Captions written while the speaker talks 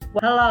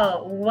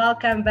Hello,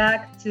 welcome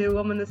back to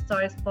Women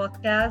Stories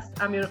podcast.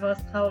 I'm your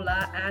host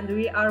Haula, and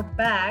we are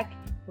back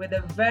with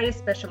a very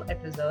special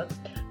episode.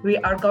 We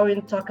are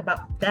going to talk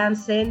about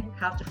dancing,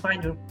 how to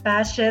find your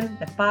passion,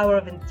 the power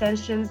of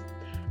intentions,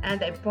 and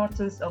the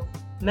importance of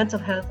mental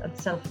health and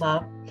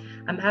self-love.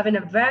 I'm having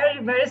a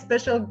very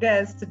special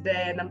guest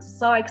today, and I'm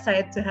so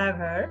excited to have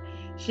her.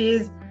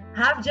 She's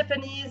half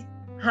Japanese,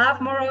 half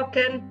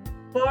Moroccan,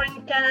 born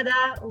in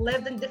Canada,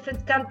 lived in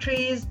different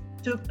countries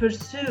to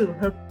pursue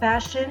her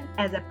passion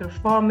as a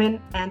performing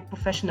and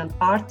professional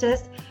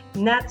artist.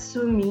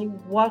 Natsumi,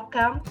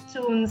 welcome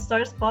to Women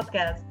Stories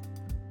podcast.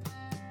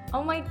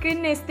 Oh my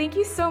goodness, thank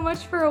you so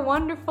much for a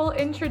wonderful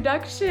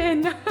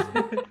introduction.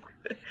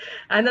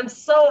 And I'm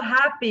so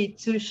happy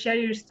to share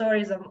your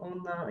stories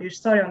on your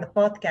story on the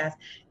podcast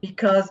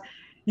because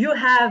you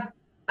have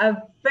a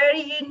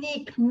very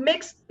unique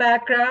mixed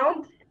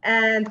background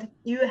and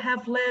you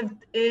have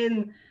lived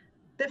in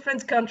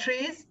different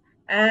countries,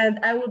 and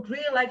I would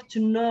really like to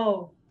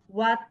know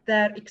what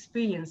that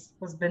experience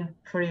has been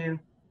for you.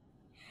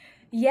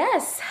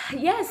 Yes.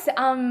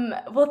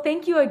 Well,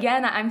 thank you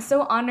again. I'm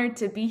so honored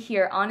to be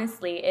here.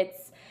 Honestly,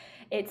 it's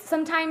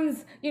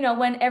sometimes,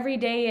 when every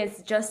day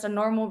is just a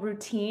normal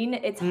routine,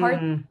 it's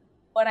hard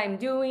what I'm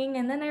doing,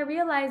 and then I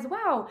realize,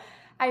 wow,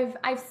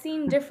 I've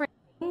seen different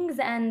things,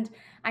 and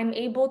I'm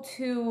able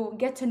to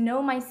get to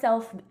know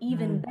myself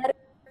even better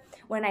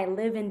when I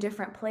live in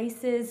different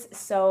places.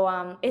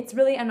 So it's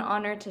really an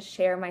honor to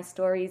share my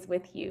stories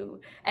with you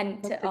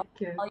and to all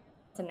your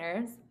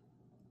listeners.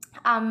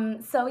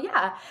 So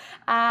yeah,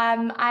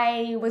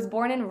 I was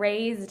born and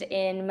raised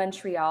in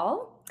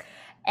Montreal,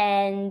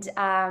 and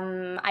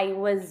I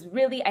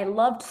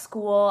loved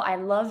school. I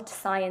loved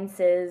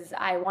sciences.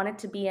 I wanted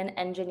to be an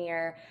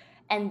engineer,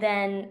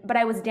 but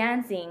I was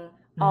dancing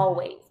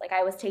always. Like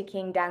I was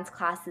taking dance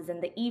classes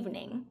in the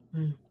evening.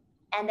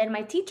 And then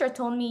my teacher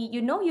told me,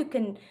 you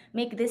can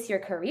make this your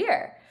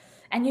career.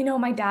 And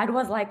my dad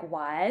was like,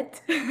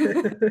 what?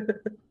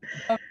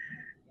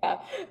 Yeah.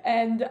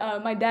 And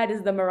my dad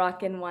is the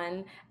Moroccan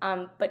one,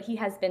 but he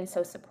has been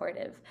so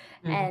supportive.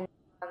 And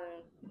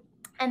um,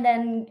 and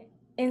then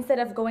instead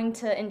of going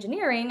to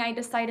engineering, I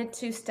decided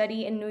to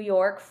study in New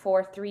York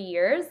for 3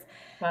 years.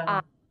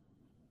 Wow.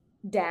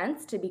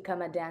 Dance to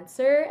become a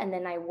dancer, and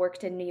then I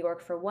worked in New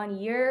York for 1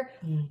 year,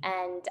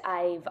 and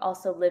I've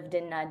also lived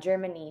in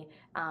Germany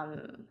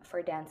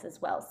for dance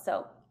as well.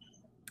 So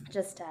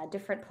just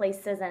different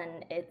places,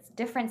 and it's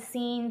different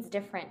scenes,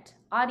 different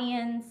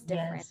audience,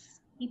 different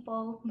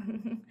people.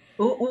 We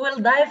will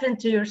dive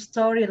into your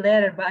story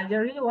later, but I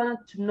really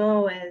wanted to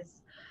know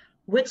is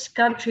which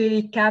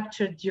country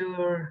captured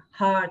your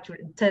heart, your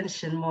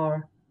intention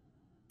more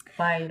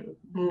by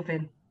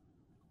moving?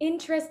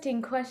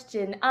 Interesting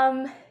question.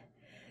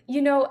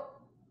 You know,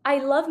 I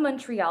love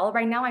Montreal.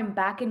 Right now, I'm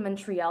back in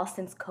Montreal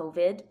since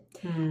COVID.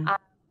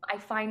 I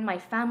find my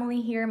family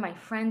here, my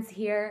friends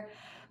here,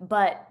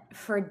 but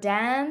for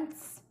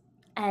dance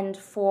and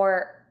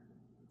for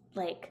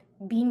like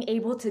being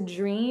able to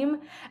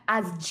dream,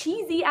 as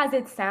cheesy as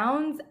it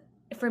sounds,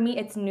 for me,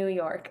 it's New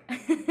York.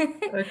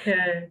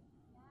 Okay.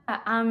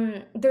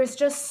 There's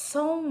just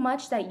so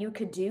much that you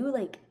could do.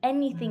 Like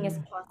anything is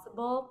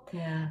possible.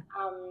 Yeah.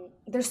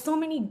 There's so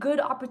many good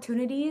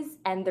opportunities,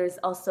 and there's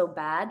also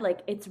bad.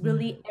 Like it's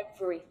really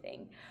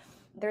everything.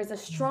 There's a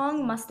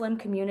strong Muslim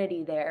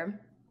community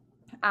there.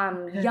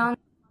 Young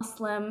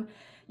Muslim,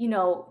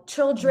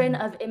 children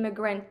of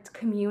immigrant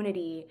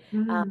community,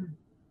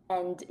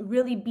 and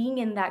really being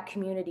in that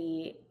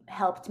community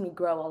helped me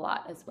grow a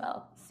lot as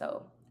well.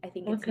 So I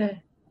think it's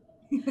Okay.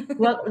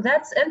 Well,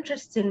 that's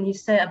interesting you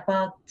say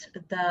about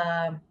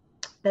the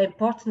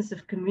importance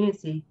of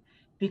community,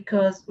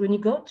 because when you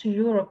go to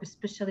Europe,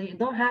 especially, you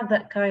don't have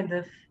that kind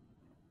of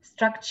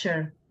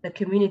structure, the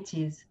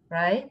communities,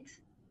 right?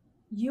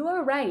 You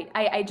are right.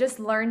 I just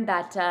learned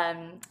that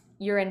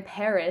you're in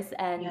Paris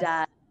and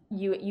Yes.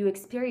 you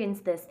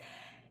experienced this.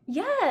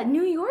 Yeah,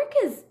 New York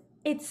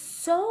it's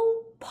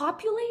so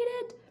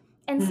populated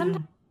and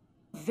sometimes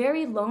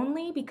very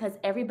lonely because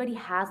everybody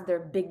has their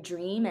big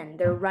dream and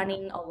they're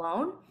running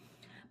alone.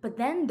 But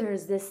then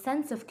there's this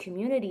sense of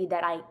community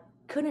that I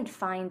couldn't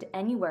find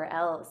anywhere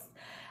else.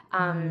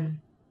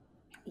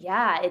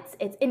 Yeah,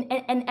 it's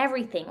in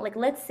everything. Like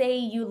let's say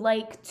you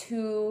like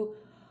to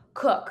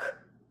cook,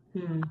 I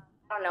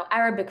don't know,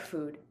 Arabic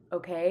food,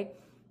 okay?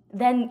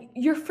 Then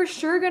you're for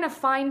sure gonna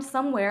find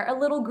somewhere a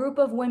little group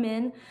of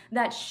women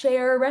that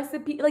share a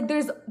recipe. Like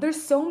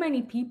there's so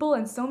many people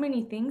and so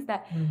many things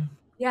that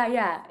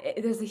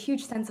there's a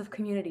huge sense of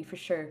community for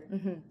sure.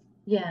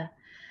 Yeah.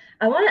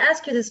 I want to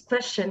ask you this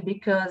question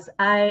because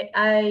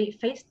I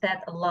faced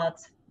that a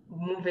lot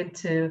moving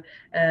to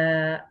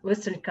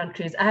Western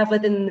countries. I have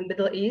lived in the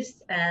Middle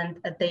East, and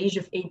at the age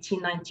of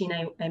 18, 19,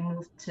 I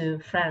moved to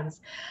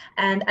France.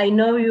 And I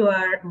know you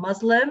are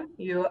Muslim,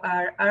 you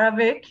are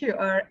Arabic, you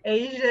are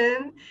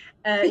Asian,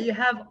 you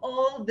have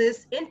all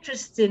this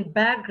interesting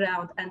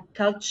background and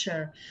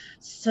culture.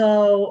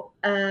 So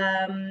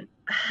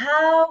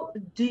how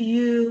do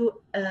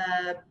you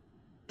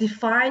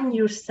define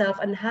yourself,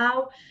 and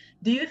how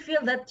do you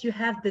feel that you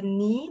have the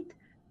need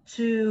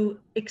to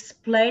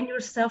explain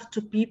yourself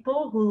to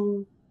people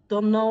who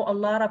don't know a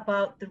lot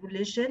about the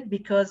religion?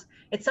 Because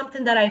it's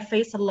something that I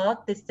face a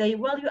lot. They say,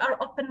 well, you are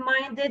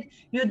open-minded,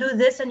 you do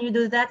this and you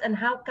do that, and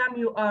how come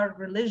you are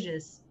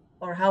religious,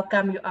 or how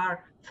come you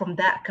are from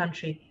that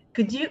country?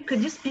 Could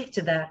you speak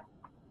to that?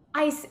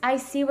 I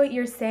see what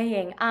you're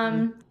saying.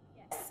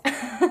 Yes.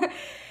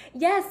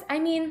 Yes, I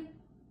mean,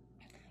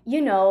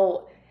 you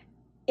know,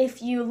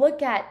 if you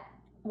look at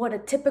what a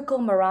typical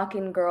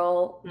Moroccan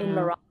girl in Mm,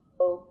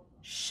 Morocco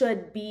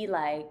should be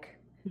like,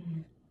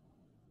 mm,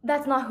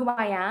 that's not who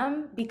I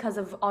am because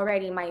of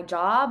already my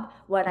job,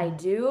 what I mm,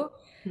 do,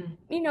 mm,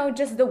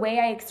 just the way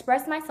I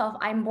express myself.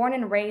 I'm born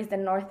and raised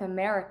in North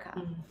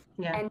America.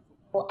 yeah. And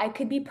so I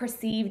could be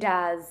perceived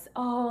as,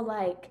 oh,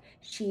 like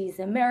she's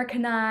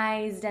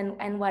Americanized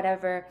and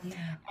whatever.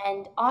 Yeah.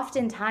 And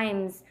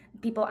oftentimes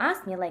people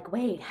ask me, like,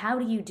 wait, how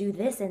do you do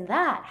this and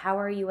that? How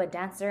are you a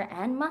dancer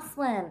and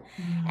Muslim?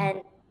 Mm,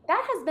 And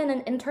that has been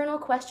an internal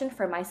question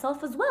for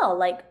myself as well.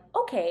 Like,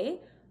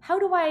 okay, how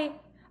do I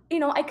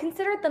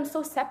considered them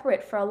so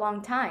separate for a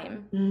long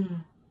time.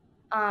 mm,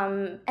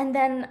 And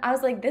then I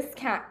was like, this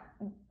can't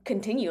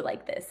continue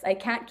like this. I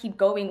can't keep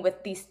going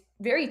with these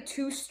very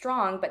two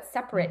strong but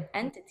mm, separate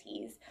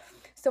entities.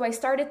 So I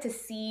started to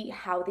see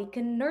how they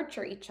can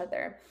nurture each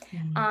other.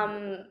 mm,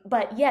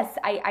 But yes,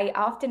 I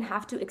often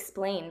have to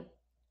explain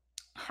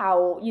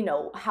how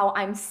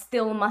I'm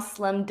still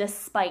Muslim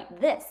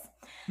despite this.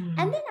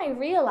 And mm, then I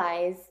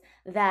realize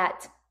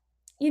that,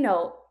 you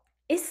know,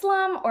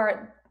 Islam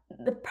or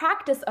the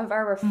practice of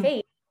our mm,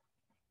 faith,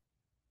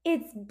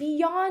 it's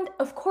beyond,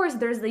 of course,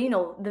 there's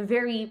the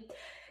very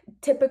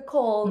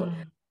typical,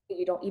 mm,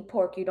 you don't eat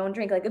pork, you don't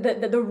drink, like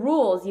the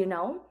rules,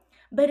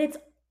 but it's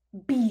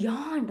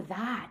beyond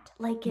that.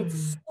 Like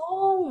it's mm,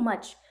 so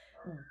much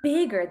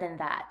bigger than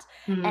that.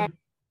 And mm,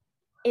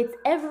 it's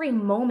every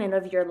moment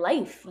of your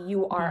life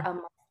you are mm. a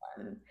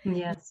Muslim.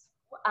 Yes.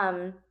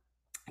 Um,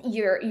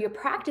 you're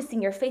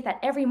practicing your faith at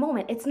every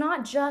moment. It's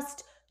not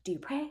just, do you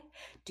pray?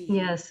 Do you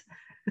Yes.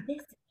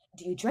 this?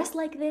 Do you dress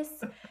like this?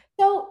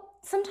 So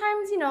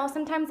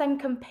sometimes I'm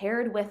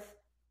compared with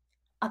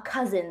a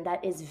cousin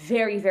that is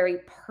very, very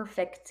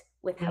perfect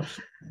with how Mm,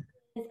 she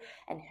is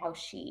and how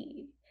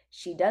she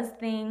does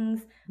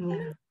things. And then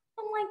yeah.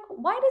 I'm like,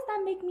 why does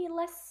that make me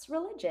less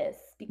religious?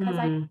 Because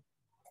I Mm,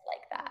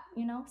 like that.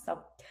 So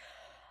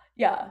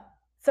yeah.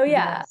 So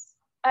yeah, yes.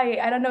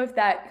 I don't know if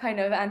that kind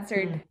of Mm,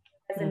 answered, mm,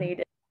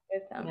 resonated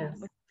with yes.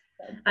 what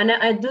you said. And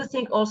I do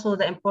think also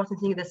the important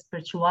thing is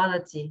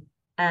spirituality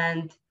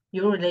and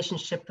your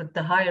relationship with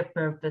the higher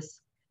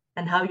purpose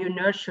and how you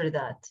nurture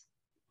that.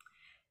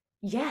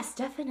 Yes,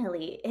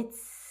 definitely.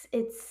 It's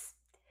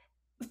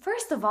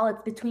first of all,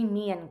 it's between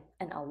me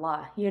and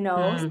Allah.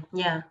 Mm,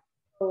 yeah.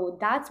 So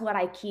that's what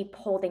I keep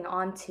holding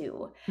on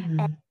to.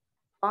 And Mm,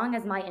 as long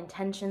as my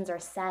intentions are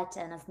set,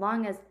 and as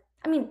long as,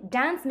 I mean,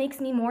 dance makes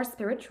me more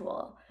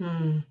spiritual,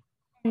 mm,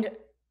 and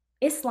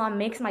Islam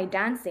makes my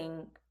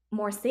dancing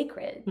more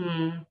sacred.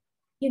 mm,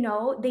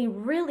 They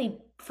really,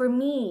 for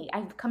me,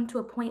 I've come to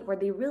a point where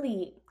they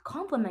really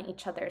complement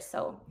each other.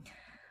 So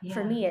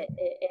for yeah. me,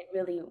 it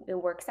really it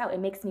works out. It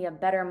makes me a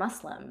better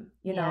Muslim.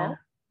 Yeah.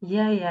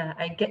 Yeah, yeah.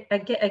 I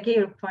get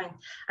your point.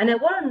 And I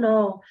want to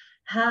know,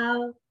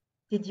 how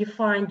did you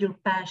find your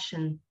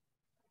passion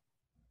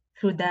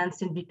through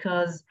dancing?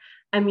 Because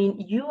I mean,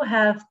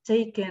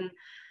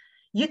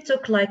 you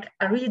took like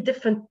a really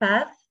different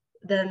path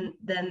than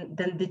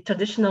the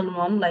traditional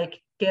one,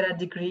 like get a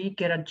degree,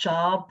 get a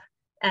job,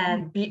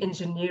 and be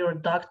engineer or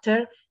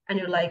doctor. And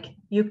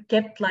you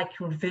kept like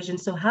your vision.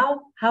 So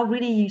how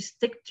really you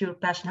stick to your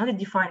passion? How did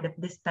you find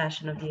this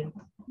passion of you?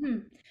 Hmm.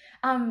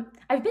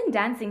 I've been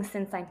dancing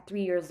since I'm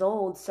 3 years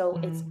old, so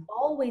it's Mm,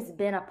 always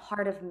been a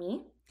part of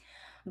me.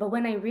 But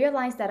when I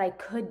realized that I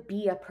could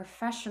be a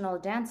professional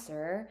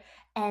dancer,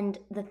 and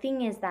the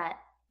thing is that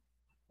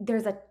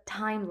there's a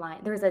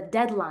timeline, there's a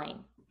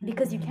deadline,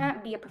 because you mm,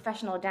 can't be a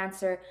professional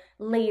dancer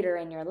later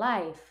in your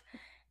life.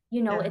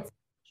 yeah. It's a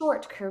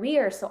short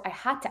career, so I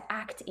had to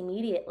act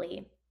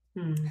immediately.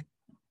 Mm,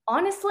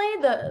 Honestly,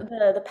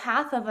 the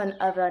path of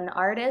an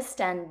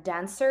artist and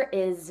dancer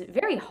is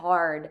very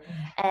hard,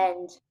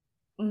 and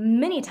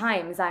many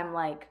times I'm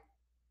like,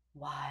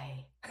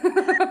 why?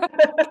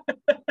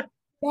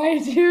 Why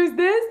choose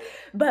this?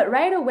 But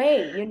right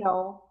away,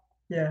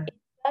 yeah.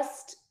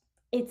 just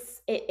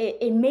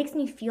it makes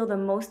me feel the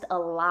most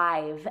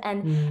alive.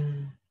 And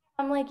Mm,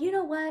 I'm like, you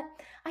know what?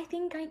 I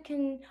think I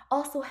can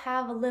also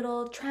have a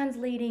little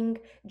translating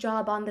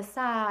job on the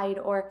side,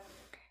 or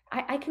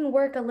I can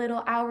work a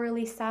little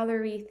hourly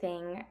salary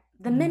thing.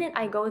 The mm, minute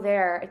I go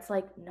there, it's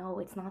like, no,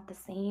 it's not the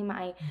same.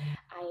 mm.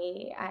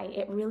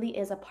 It really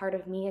is a part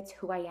of me. It's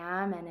who I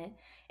am, and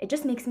it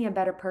just makes me a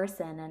better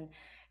person. And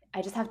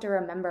I just have to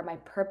remember my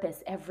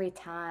purpose every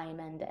time.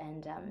 And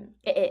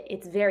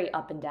it's very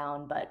up and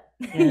down, but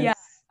yeah,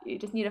 Yes. you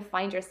just need to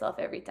find yourself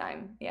every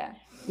time. Yeah.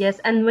 Yes,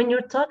 and when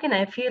you're talking,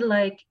 I feel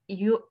like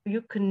you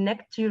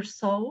connect to your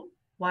soul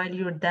while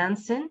you're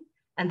dancing,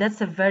 and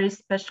that's a very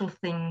special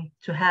thing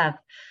to have.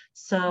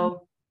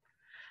 So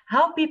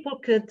how people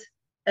could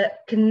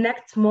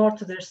connect more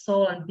to their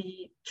soul and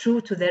be true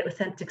to their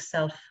authentic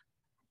self.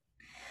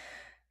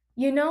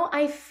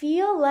 I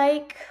feel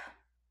like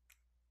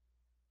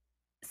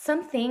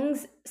some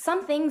things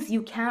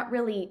you can't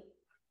really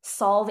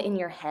solve in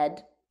your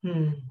head.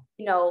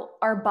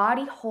 Our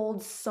body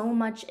holds so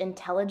much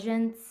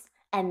intelligence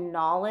and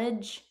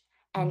knowledge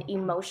and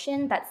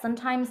emotion that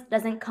sometimes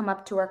doesn't come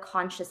up to our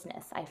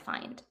consciousness, I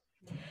find.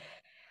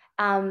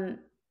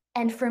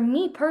 And for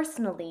me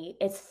personally,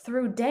 it's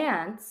through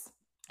dance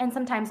and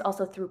sometimes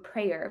also through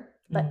prayer,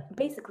 but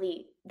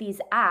basically these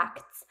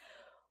acts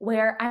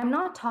where I'm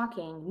not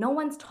talking, no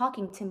one's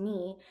talking to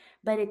me,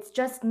 but it's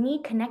just me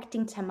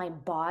connecting to my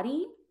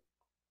body,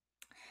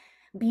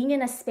 being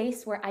in a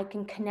space where I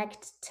can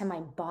connect to my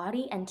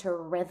body and to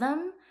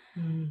rhythm,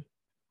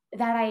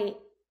 that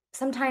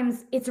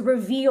sometimes it's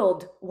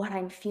revealed what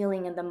I'm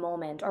feeling in the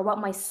moment, or what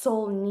my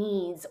soul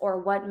needs,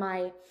 or what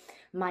my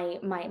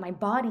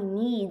body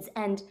needs.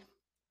 And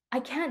I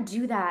can't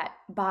do that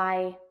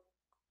by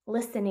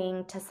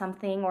listening to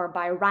something, or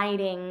by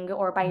writing,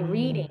 or by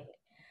reading.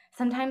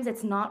 Sometimes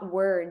it's not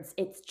words,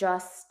 it's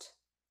just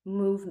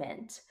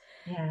movement.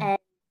 And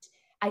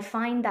I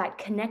find that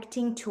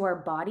connecting to our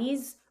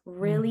bodies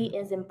really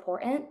is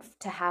important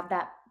to have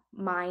that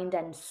mind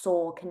and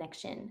soul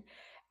connection.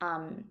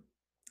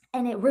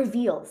 And it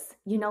reveals,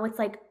 it's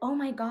like, oh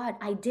my God,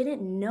 I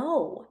didn't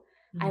know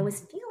I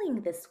was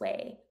feeling this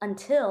way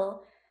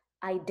until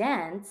I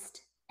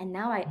danced. And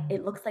now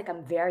it looks like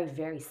I'm very,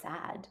 very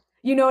sad.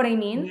 You know what I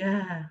mean?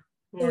 Yeah.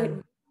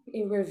 So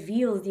it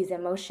reveals these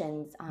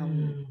emotions.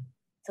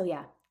 So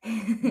yeah.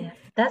 Yeah,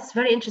 that's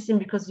very interesting,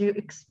 because you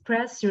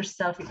express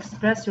yourself,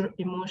 express your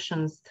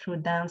emotions through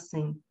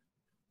dancing,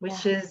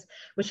 which is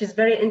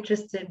very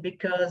interesting,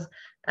 because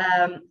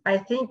I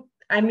think,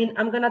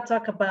 I'm gonna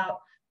talk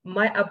about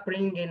my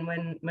upbringing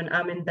when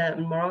I'm in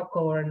Morocco,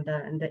 or in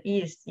the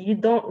East. You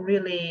don't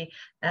really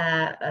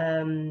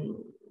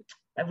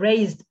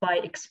raised by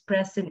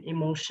expressing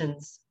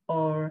emotions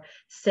or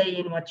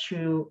saying what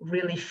you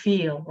really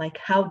feel. Like,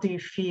 how do you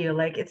feel?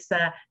 Like, it's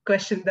a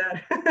question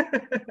that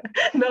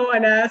no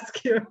one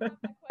asks you.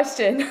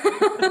 Question.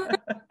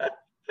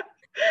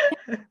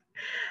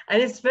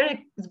 And it's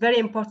very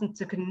important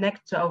to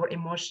connect to our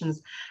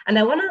emotions. And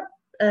I want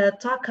to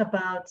talk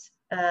about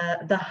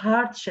the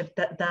hardship,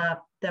 that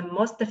the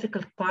most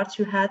difficult part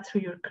you had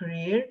through your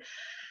career,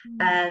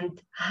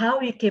 and how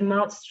you came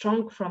out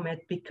strong from it,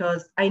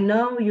 because I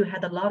know you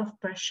had a lot of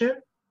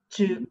pressure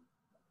to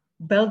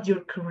build your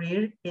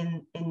career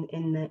in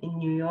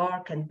New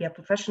York and be a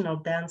professional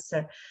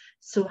dancer.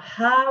 So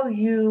how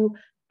you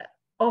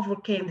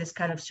overcame this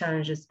kind of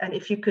challenges, and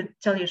if you could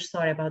tell your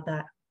story about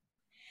that.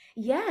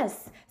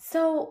 Yes.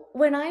 So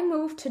when I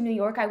moved to New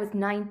York, I was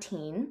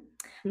 19,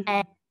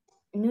 and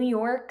New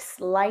York's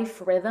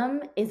life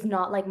rhythm is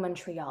not like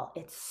Montreal.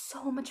 It's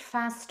so much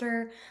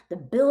faster. The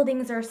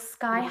buildings are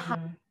sky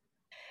high.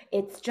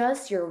 It's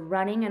just you're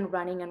running and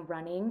running and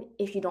running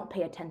if you don't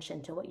pay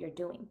attention to what you're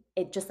doing.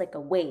 It's just like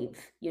a wave,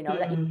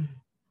 that you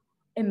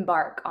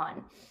embark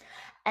on.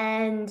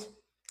 And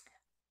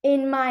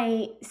in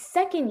my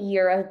second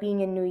year of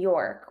being in New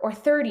York, or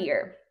third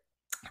year,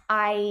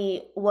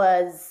 I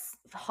was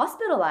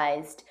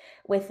hospitalized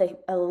with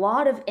a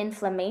lot of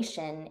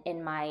inflammation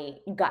in my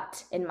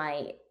gut, in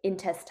my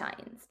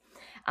intestines.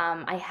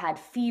 I had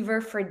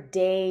fever for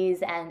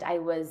days, and I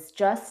was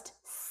just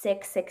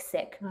sick.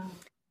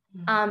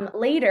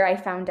 Later, I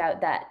found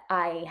out that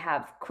I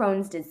have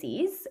Crohn's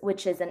disease,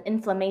 which is an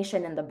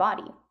inflammation in the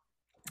body.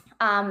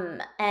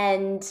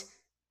 And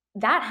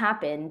that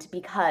happened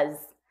because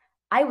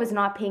I was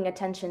not paying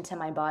attention to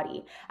my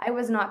body. I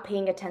was not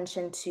paying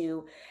attention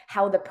to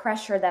how the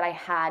pressure that I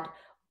had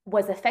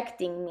was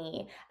affecting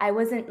me. I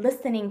wasn't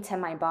listening to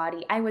my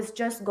body. I was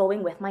just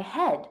going with my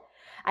head.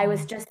 I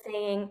was just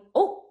saying,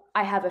 oh,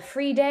 I have a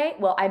free day.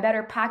 Well, I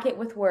better pack it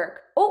with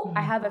work. Oh,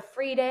 I have a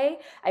free day.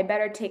 I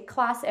better take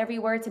class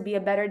everywhere to be a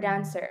better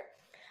dancer.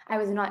 I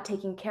was not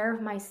taking care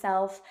of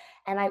myself,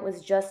 and I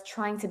was just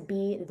trying to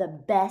be the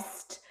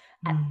best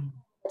at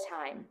the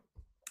time.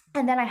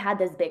 And then I had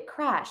this big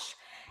crash.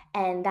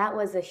 And that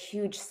was a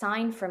huge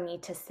sign for me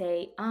to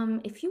say,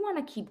 if you want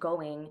to keep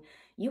going,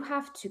 you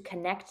have to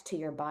connect to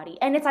your body.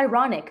 And it's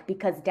ironic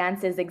because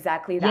dance is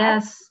exactly that.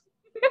 Yes.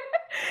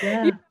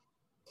 Yeah.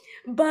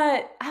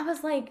 But I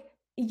was like,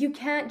 you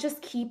can't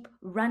just keep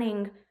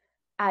running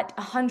at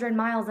 100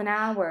 miles an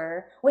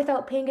hour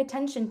without paying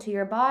attention to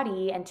your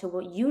body and to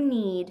what you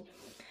need.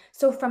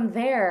 So from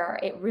there,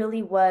 it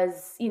really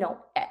was,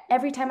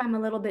 every time I'm a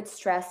little bit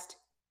stressed,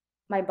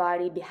 my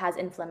body has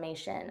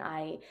inflammation.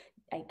 I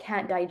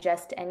can't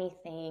digest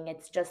anything.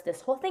 It's just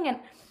this whole thing. And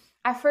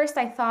at first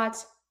I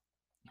thought,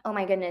 oh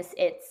my goodness,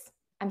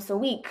 I'm so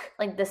weak.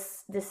 Like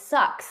this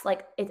sucks.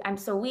 Like I'm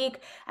so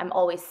weak. I'm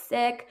always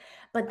sick.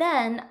 But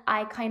then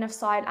I kind of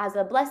saw it as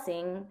a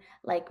blessing,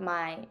 like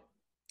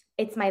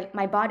it's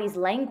my body's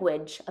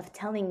language of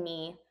telling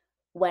me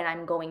when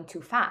I'm going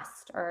too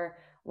fast, or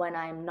when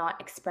I'm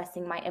not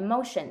expressing my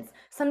emotions.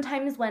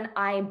 Sometimes when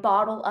I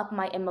bottle up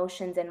my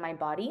emotions in my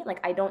body, like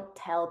I don't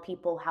tell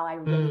people how I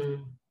really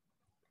feel,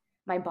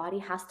 my body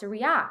has to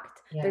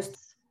react. There's too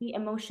Yes. many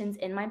emotions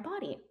in my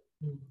body.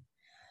 Mm.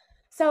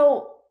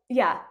 So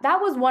yeah, that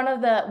was one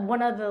of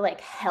the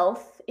like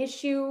health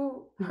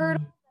issue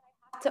hurdles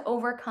I had to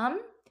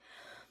overcome.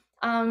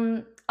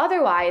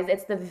 Otherwise,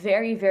 it's the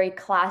very, very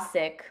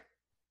classic,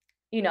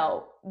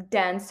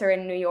 dancer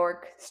in New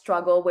York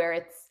struggle where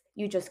it's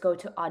you just go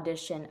to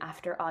audition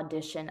after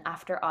audition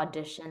after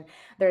audition.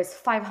 There's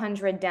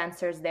 500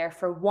 dancers there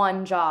for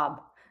one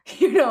job,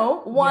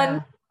 one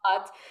Yeah.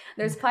 spot.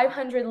 There's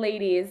 500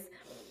 ladies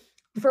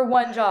for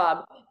one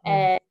job, Yeah.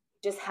 and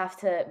you just have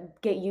to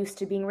get used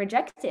to being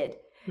rejected.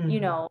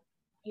 Mhm.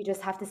 You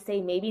just have to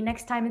say maybe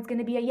next time it's going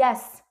to be a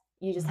yes.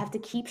 You just have to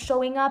keep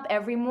showing up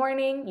every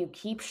morning. You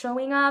keep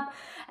showing up,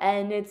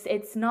 and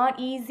it's not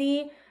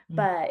easy,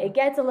 but it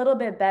gets a little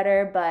bit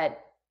better.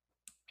 But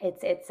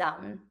it's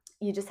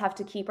you just have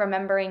to keep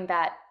remembering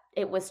that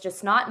it was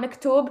just not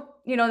maktub.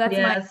 That's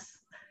my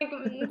Yes.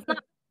 it's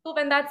not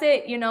maktub, and that's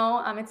it.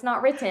 It's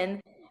not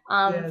written.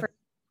 Yes. For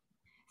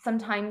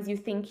sometimes you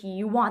think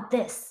you want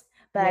this,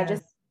 but I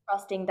just Yes.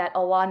 trusting that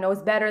Allah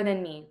knows better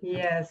than me,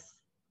 Yes.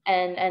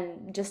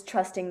 and just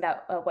trusting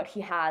that what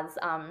He has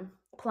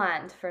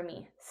planned for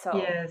me. So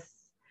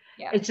Yes.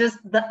 yeah. It's just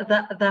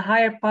the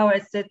higher power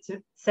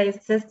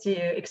says to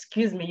you,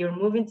 excuse me, you're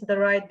moving to the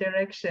right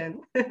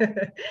direction.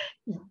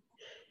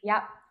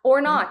 Yeah. Or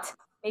not.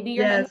 Maybe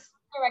you're in the Yes.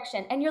 wrong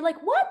direction and you're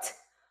like, what?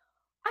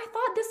 I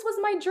thought this was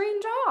my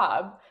dream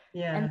job.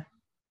 And Yeah.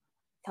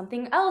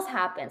 something else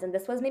happens and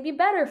this was maybe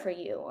better for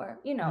you, or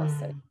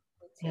so to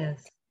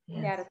Yes. take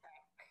Yes. that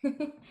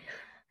time.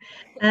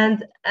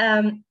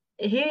 And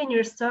hearing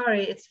your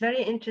story, it's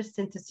very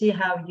interesting to see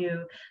how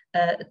you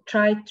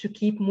try to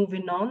keep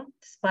moving on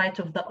despite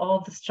of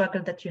all the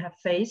struggle that you have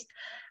faced.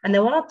 And I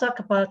want to talk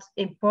about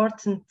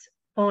important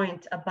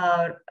point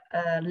about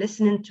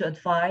listening to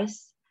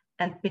advice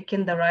and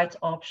picking the right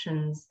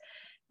options,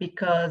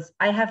 because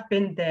I have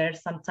been there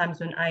sometimes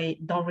when I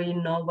don't really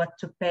know what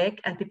to pick,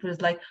 and people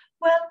is like,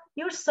 well,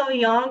 you're so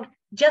young,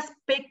 just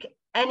pick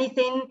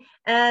anything,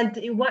 and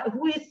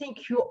who you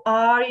think you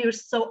are, you're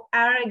so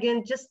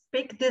arrogant, just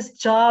pick this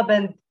job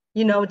and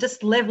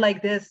just live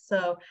like this.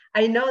 So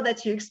I know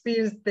that you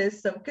experienced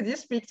this, so could you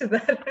speak to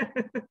that?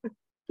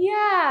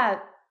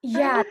 Yeah.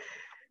 Yeah.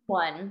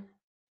 One.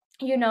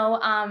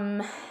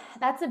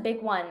 That's a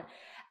big one.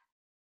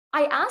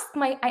 I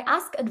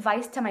ask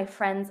advice to my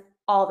friends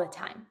all the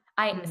time.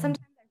 Sometimes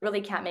I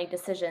really can't make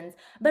decisions,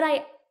 but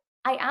I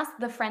ask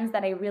the friends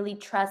that I really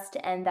trust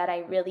and that I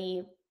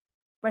really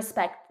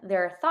respect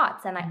their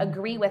thoughts and I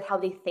agree with how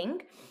they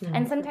think.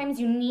 And sometimes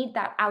you need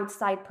that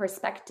outside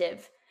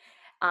perspective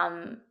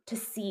to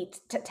see,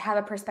 to have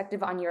a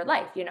perspective on your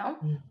life.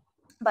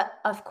 But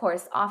of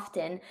course,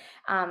 often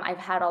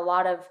I've had a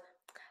lot of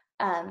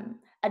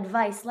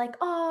advice like,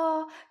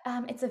 oh,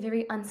 it's a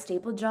very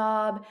unstable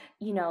job,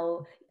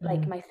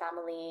 like my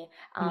family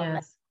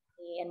Yes.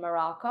 in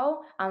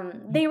Morocco,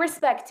 they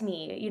respect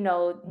me,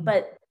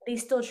 but they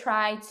still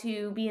try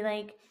to be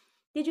like,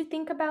 did you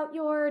think about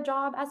your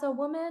job as a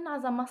woman,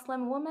 as a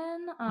Muslim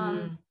woman?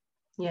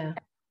 Yeah.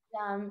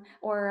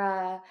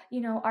 Or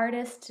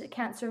artist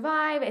can't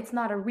survive, it's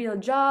not a real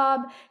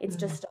job, it's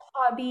just a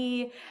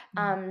hobby.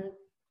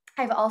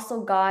 I've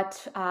also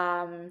got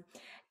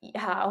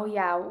yeah, oh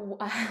yeah,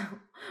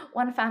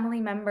 one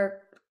family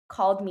member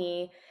called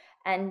me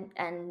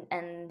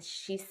and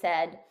she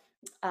said,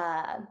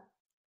 uh,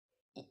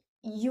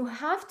 you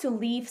have to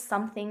leave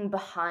something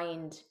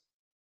behind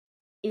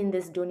in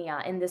this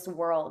dunya, in this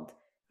world.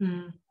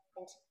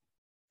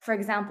 For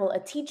example, a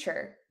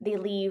teacher, they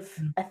leave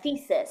a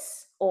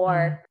thesis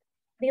or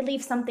they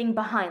leave something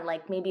behind,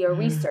 like maybe a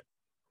research.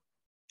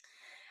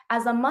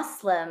 As a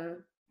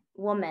Muslim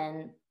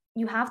woman,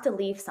 you have to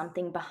leave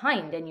something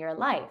behind in your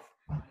life.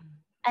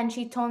 And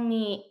she told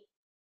me,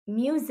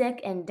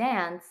 music and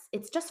dance,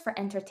 it's just for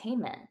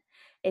entertainment.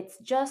 It's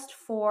just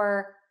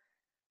for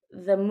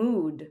the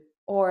mood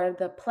or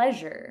the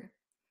pleasure.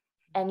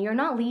 And you're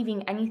not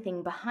leaving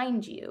anything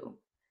behind you.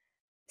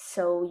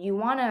 So you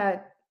want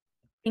to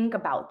think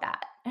about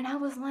that. And I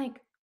was like,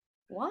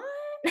 what?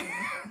 I'm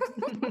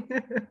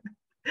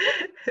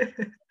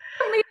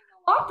leaving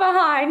a lot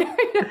behind.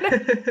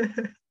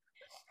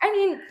 I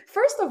mean,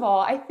 first of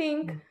all, I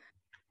think,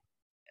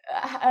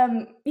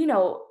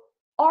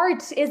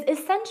 art is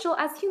essential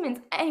as humans.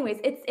 Anyways,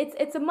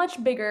 it's a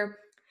much bigger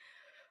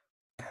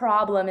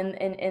problem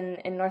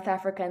in North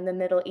Africa and the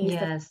Middle East.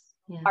 Yes.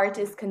 Yes. Art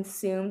is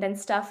consumed and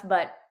stuff,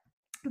 but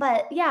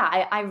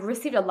yeah, I've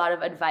received a lot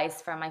of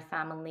advice from my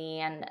family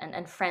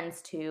and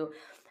friends too.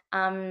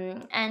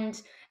 And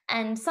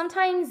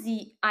sometimes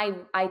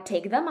I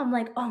take them, I'm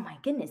like, oh my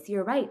goodness,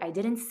 you're right, I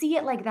didn't see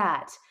it like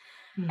that.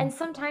 And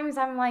sometimes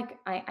I'm like,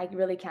 I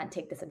really can't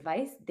take this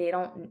advice. They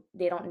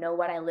don't know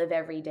what I live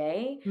every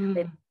day. They don't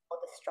know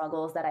the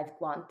struggles that I've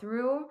gone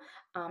through.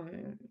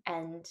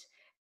 And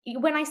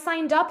when I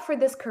signed up for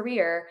this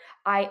career,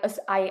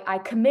 I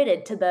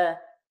committed to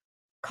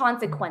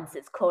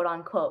consequences, quote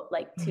unquote,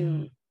 like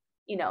to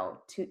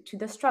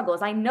the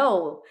struggles. I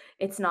know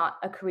it's not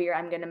a career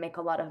I'm going to make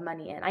a lot of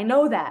money in. I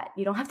know that.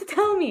 You don't have to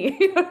tell me.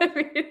 You know what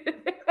I mean?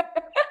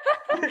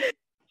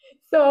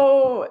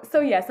 So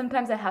yeah,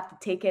 sometimes I have to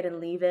take it and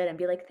leave it and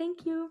be like,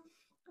 thank you.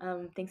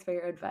 Thanks for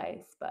your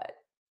advice. But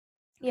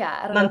yeah,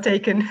 I don't know. None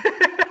taken.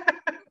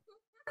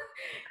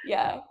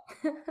 Yeah.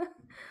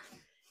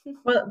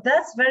 Well,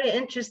 that's very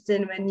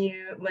interesting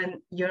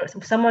when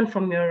someone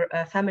from your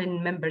family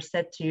member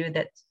said to you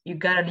that you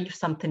gotta leave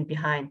something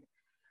behind.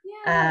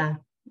 Yeah.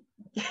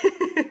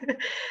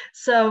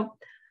 So,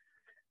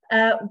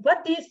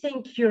 what do you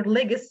think your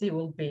legacy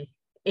will be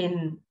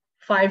in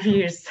 5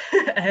 years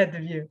ahead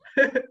of you?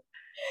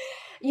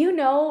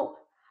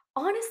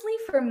 Honestly,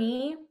 for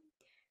me,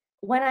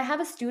 when I have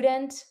a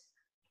student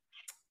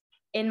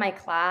in my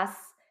class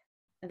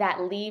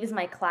that leaves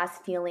my class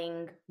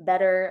feeling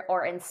better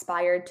or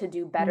inspired to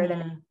do better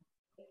than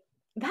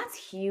that's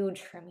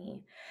huge for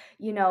me.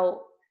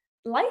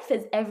 Life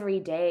is every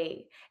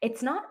day.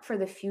 It's not for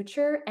the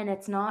future and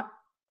it's not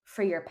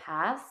for your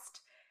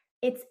past.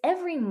 It's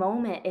every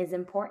moment is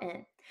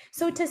important.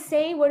 So to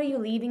say, what are you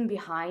leaving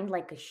behind?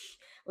 Like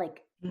what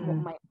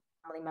my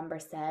family member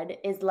said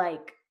is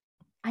like,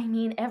 I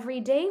mean,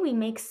 every day we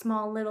make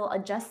small little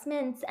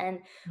adjustments and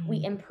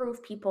we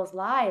improve people's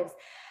lives.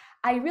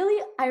 I really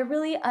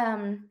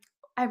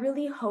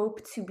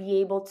hope to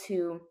be able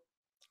to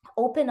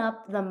open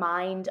up the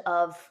mind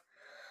of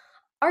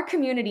our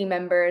community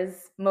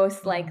members,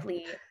 most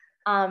likely,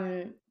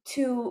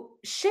 to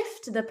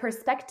shift the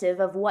perspective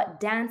of what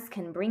dance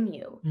can bring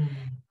you,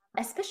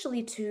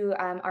 especially to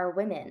our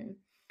women.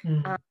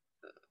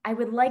 I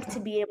would like to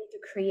be able to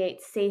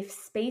create safe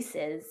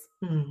spaces.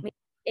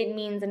 It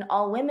means an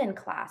all women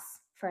class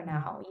for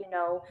now,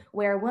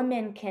 where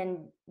women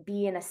can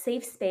be in a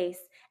safe space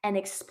and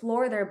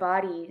explore their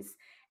bodies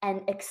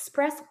and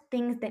express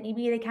things that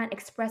maybe they can't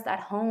express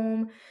at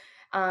home,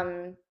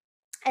 and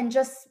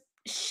just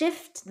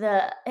shift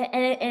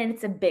and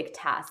it's a big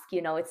task,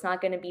 it's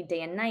not going to be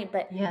day and night,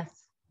 but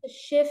Yes. to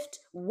shift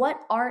what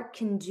art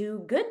can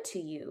do good to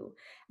you.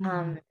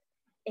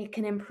 It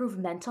can improve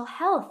mental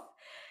health.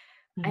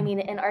 I mean,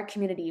 in our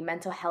community,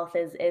 mental health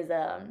is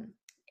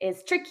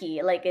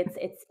tricky. Like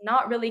it's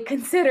not really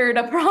considered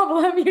a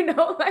problem,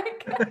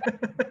 like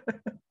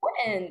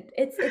and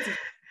it's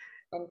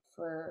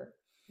for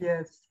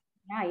yes.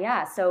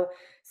 yeah.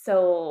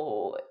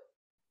 So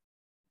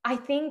I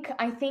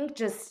think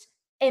just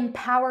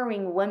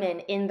empowering women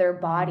in their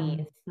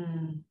bodies,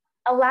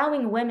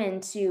 allowing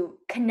women to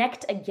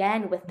connect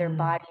again with their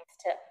bodies,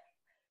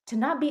 to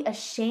not be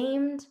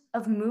ashamed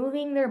of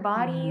moving their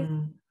bodies.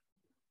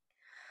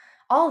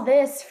 All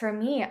this for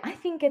me, I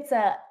think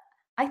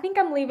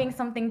I'm leaving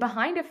something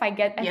behind if I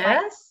get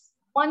Yes.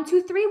 1,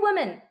 2, 3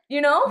 women,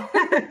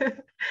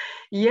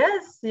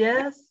 Yes.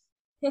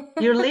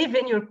 You're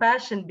leaving your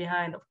passion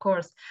behind, of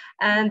course.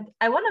 And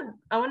I want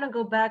to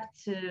go back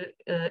to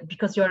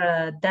because you're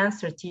a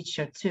dancer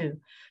teacher too.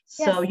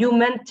 So Yes. you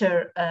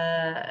mentor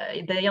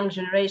the young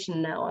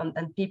generation now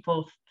and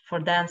people for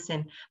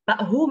dancing.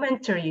 But who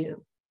mentor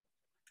you?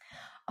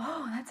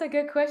 Oh, that's a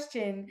good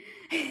question.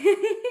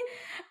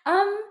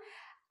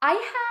 I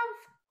have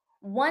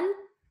one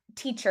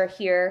teacher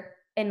here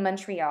in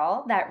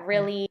Montreal that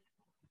really,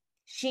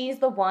 she's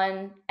the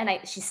one, and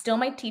she's still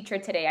my teacher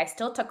today. I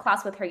still took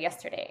class with her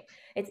yesterday.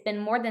 It's been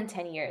more than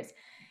 10 years.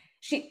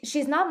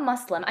 She's not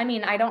Muslim. I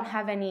mean, I don't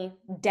have any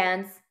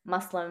dance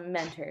Muslim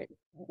mentors.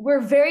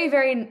 We're very,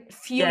 very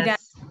few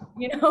Yes.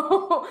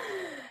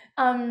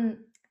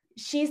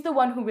 She's the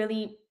one who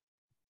really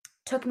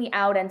took me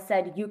out and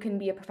said, you can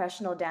be a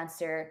professional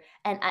dancer.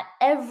 And at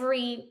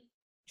every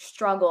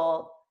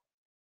struggle,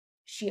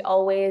 she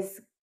always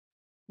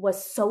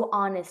was so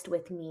honest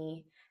with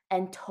me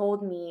and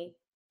told me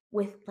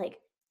with like,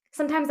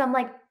 sometimes I'm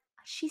like,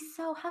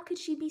 how could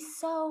she be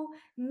so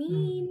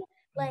mean?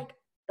 Like,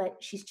 but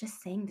she's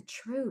just saying the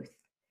truth.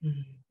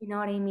 You know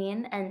what I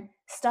mean? And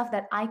stuff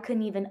that I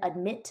couldn't even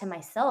admit to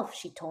myself,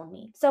 she told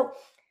me. So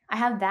I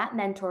have that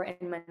mentor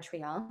in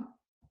Montreal.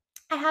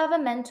 I have a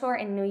mentor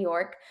in New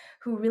York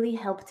who really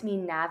helped me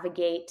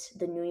navigate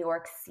the New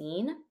York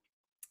scene.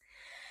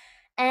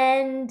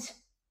 And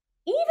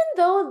even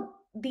though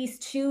these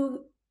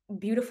two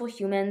beautiful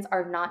humans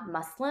are not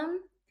Muslim,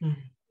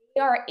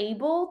 they are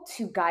able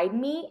to guide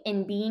me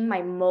in being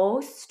my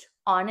most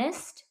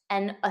honest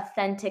and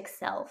authentic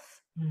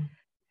self.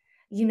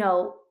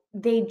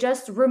 They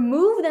just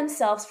remove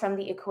themselves from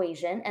the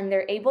equation and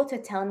they're able to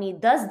tell me,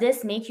 does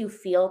this make you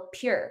feel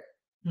pure?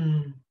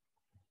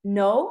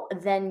 No,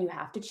 then you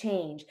have to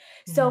change.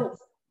 So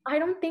I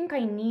don't think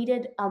I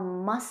needed a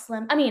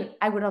Muslim. I mean,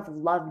 I would have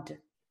loved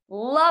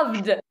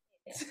it.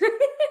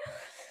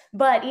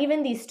 But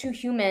even these two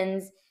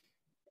humans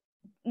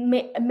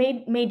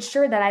made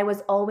sure that I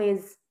was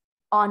always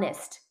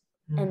honest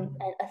and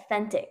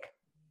authentic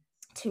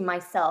to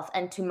myself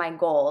and to my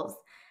goals.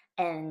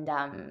 And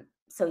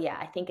so yeah,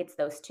 I think it's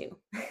those two.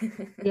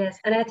 Yes,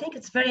 and I think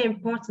it's very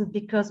important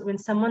because when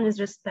someone is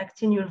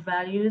respecting your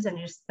values and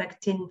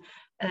respecting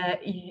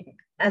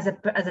as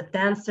a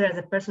dancer, as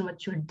a person,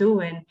 what you're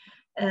doing,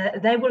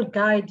 they will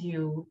guide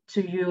you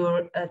to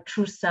your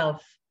true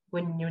self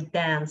when you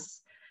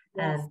dance.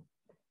 Yes.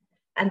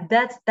 And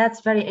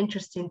that's very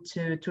interesting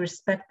to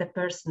respect the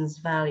person's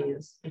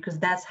values, because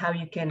that's how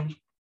you can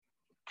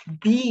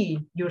be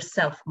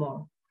yourself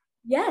more.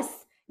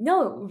 Yes.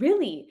 No,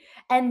 really.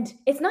 And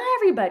it's not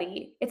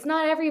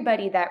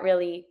everybody that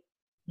really,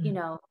 you Mm.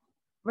 know,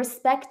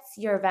 respects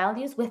your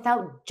values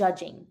without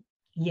judging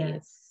you,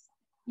 Yes.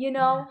 you Yeah.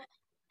 know?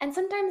 And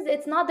sometimes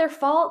it's not their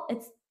fault.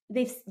 It's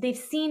they've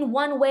seen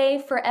one way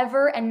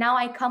forever, and now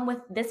I come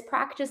with this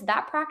practice,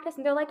 that practice,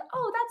 and they're like,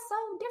 "Oh, that's so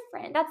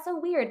different. That's so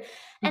weird."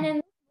 And Mm. in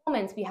those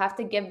moments, we have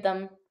to give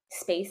them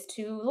space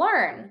to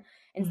learn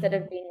instead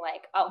Mhm. of being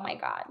like, "Oh my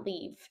God,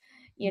 leave,"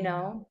 you Yeah.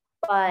 know?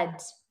 Yeah.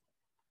 But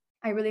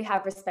I really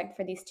have respect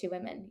for these two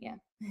women. Yeah.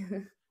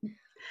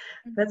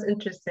 That's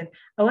interesting.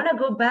 I want to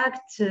go back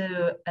to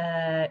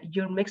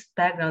your mixed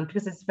background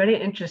because it's very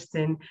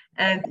interesting.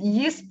 And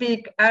you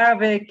speak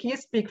Arabic, you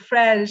speak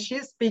French,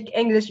 you speak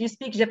English, you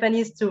speak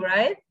Japanese too,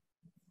 right?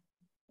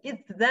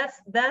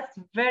 That's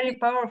very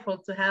powerful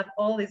to have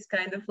all these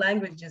kind of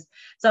languages.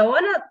 So I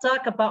want to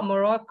talk about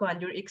Morocco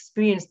and your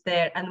experience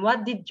there, and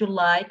what did you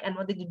like and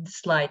what did you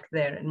dislike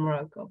there in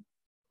Morocco?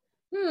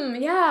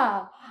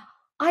 Yeah.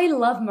 I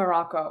love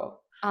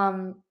Morocco.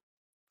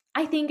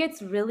 I think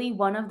it's really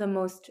one of the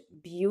most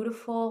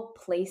beautiful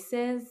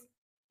places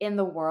in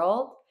the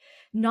world,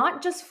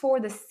 not just for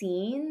the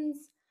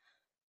scenes,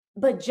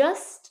 but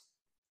just,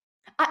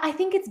 I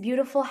think it's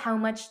beautiful how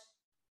much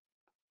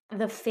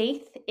the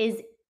faith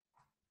is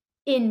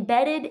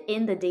embedded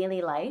in the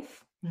daily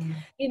life. Mm.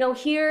 You know,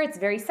 here it's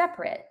very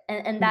separate,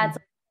 Mm. and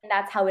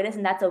that's how it is,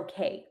 and that's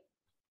okay.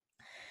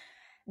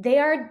 They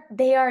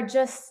are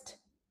just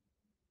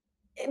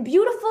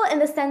beautiful in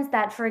the sense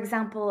that, for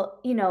example,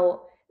 you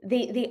know,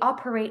 they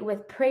operate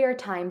with prayer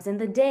times in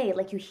the day,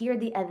 like you hear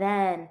the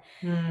adhan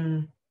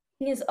Mm.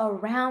 is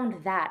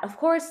around that. Of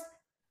course,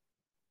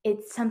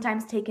 it's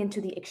sometimes taken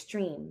to the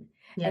extreme,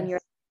 and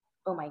you're,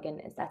 Yes. oh my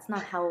goodness, that's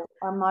not how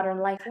our modern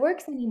life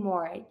works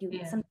anymore.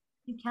 Yeah.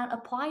 You can't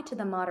apply to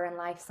the modern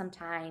life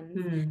sometimes.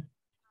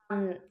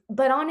 Mm.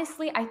 But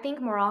honestly, I think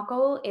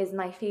Morocco is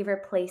my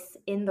favorite place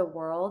in the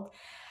world.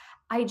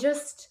 I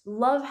just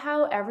love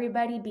how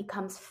everybody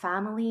becomes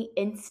family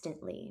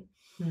instantly.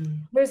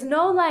 Mm. There's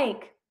no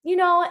like, you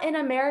know, in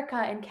America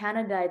and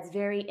Canada, it's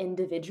very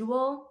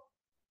individual.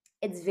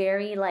 It's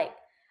very like,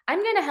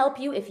 I'm going to help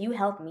you if you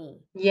help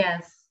me.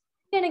 Yes.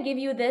 I'm going to give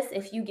you this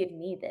if you give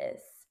me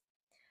this.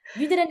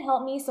 You didn't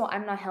help me, so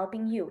I'm not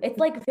helping you. It's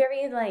like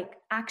very like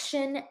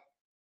action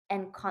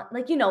and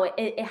like, you know,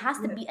 it has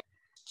to Yeah. be an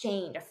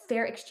exchange, a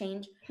fair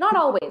exchange. Not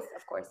always,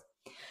 of course.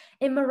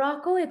 In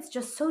Morocco, it's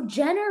just so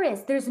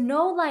generous. There's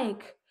no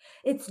like,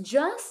 it's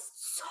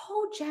just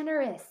so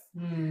generous.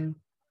 Mm.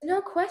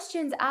 No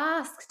questions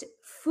asked,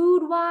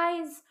 food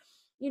wise,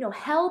 you know,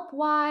 help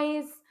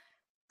wise,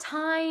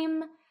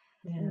 time.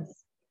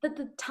 Yes.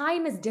 The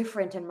time is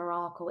different in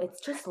Morocco. It's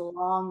just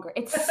longer.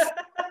 It's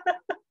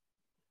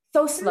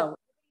so slow.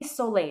 It's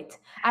so late.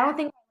 I don't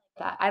think I like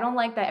that. I don't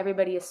like that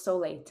everybody is so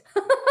late.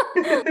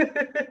 Yes.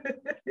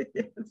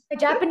 The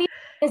Japanese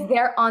is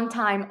there on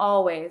time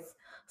always.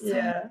 So I'm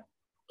like, Yeah.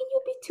 can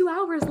you be 2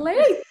 hours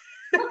late?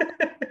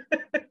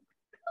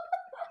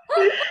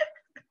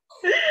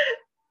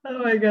 Oh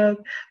my God.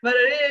 But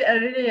I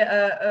really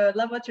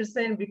love what you're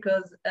saying,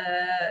 because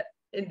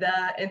in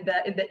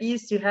the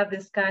East you have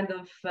this kind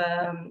of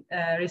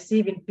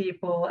receiving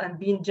people and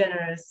being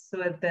generous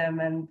with them,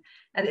 and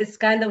it's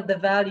kind of the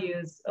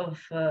values of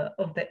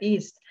the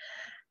East.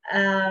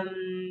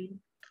 Um,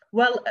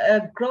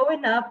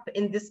 Growing up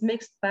in this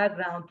mixed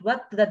background,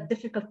 what the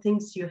difficult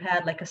things you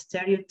had, like a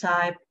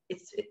stereotype,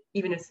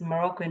 even if it's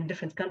Morocco in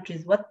different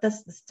countries, what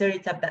does the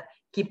stereotype that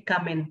keep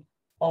coming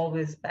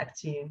always back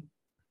to you?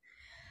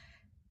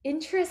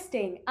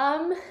 Interesting.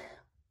 I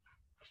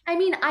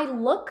mean, I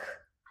look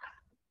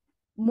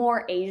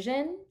more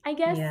Asian, I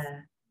guess,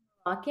 Yeah.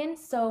 Moroccan.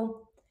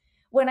 So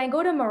when I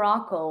go to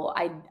Morocco,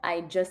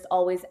 I just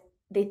always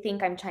they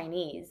think I'm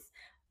Chinese.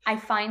 I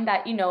find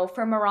that, you know,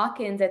 for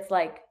Moroccans, it's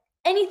like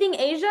anything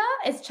Asia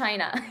is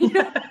China. You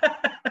know?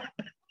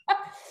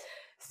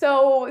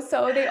 So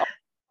they call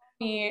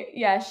me,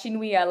 yeah,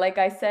 Shinwia, like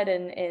I said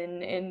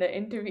in the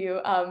interview.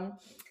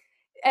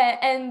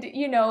 And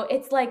you know,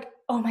 it's like,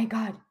 oh my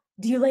God,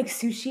 do you like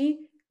sushi?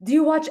 Do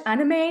you watch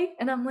anime?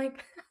 And I'm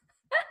like,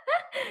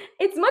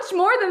 it's much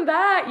more than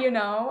that, you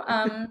know.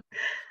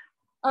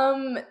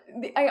 Um,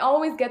 I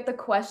always get the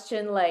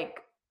question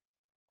like,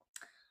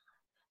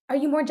 are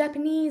you more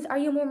Japanese? Are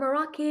you more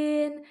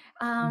Moroccan?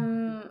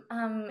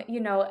 You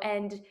know,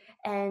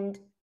 and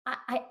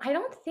I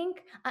don't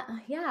think,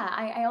 yeah,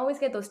 I always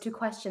get those two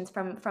questions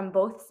from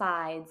both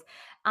sides.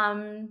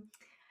 Um,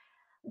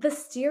 the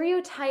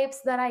stereotypes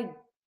that I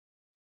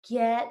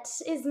get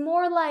is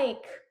more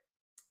like,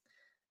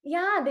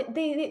 yeah,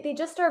 they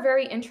just are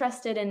very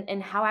interested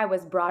in how I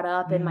was brought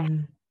up in my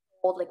Mm.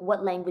 like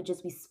what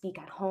languages we speak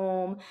at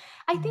home.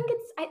 I think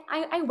it's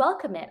I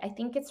welcome it. I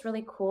think it's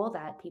really cool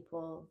that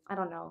people, I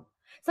don't know,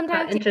 Are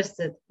sometimes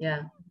interested.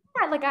 Yeah.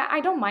 yeah, like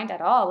I don't mind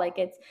at all. Like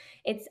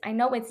it's I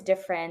know it's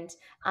different.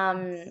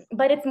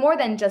 But it's more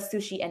than just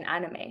sushi and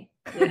anime.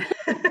 Yeah.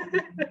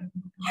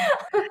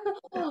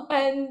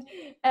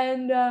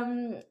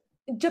 and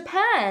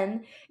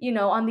Japan,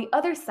 on the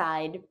other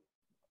side,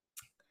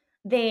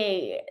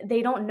 they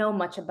don't know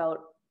much about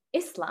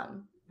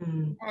Islam,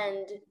 Mm.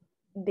 and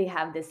they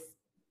have this,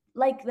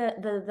 like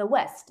the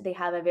West, they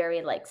have a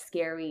very like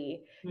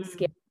scary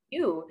Mm.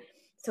 view.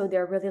 So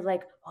they're really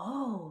like,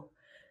 oh,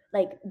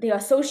 like they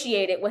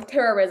associate it with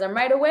terrorism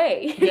right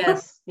away.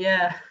 Yes.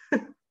 Yeah.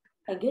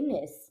 My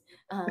goodness.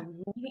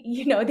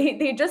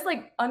 They just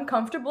like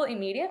uncomfortable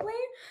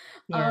immediately.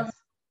 Um, Yes.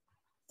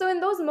 so in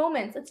those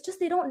moments, it's just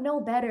they don't know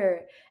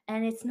better,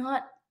 and it's not.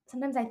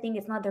 Sometimes I think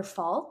it's not their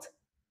fault,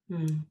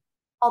 Mm.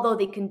 although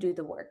they can do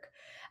the work.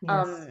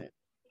 Yes. Um,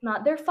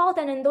 not their fault,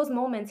 and in those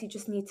moments, you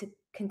just need to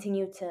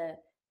continue to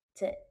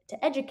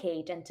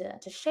educate and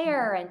to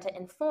share and to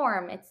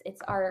inform.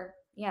 It's our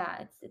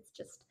yeah. It's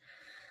just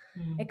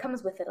Mm. it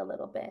comes with it a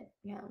little bit.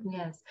 Yeah.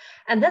 Yes.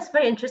 And that's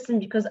very interesting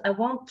because I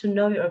want to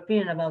know your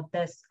opinion about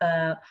this.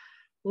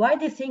 Why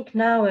do you think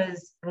now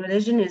is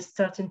religion is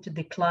starting to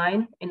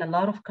decline in a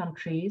lot of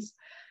countries?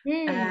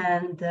 Hmm.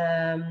 And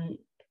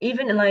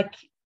even like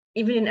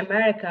even in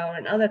America or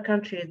in other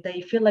countries,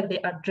 they feel like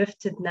they are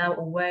drifted now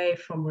away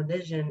from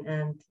religion,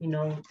 and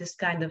this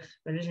kind of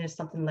religion is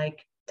something like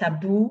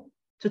taboo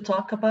to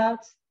talk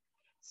about. Yeah.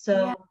 So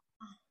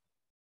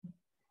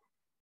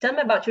tell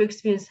me about your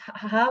experience.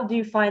 How do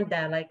you find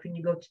that, like when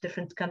you go to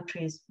different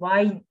countries? Why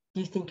do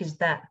you think is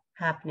that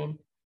happening?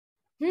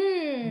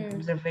 Your Hmm.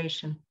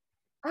 observation.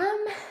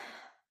 Um.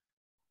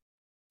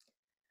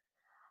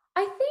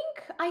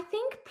 I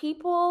think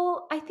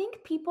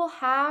people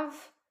have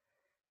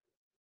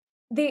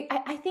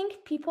I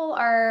think people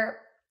are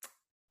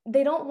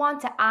they don't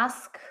want to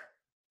ask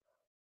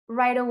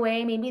right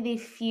away. Maybe they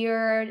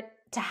feared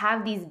to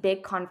have these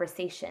big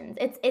conversations.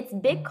 It's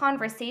big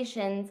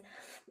conversations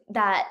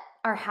that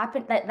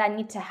that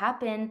need to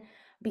happen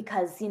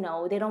because they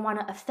don't want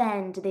to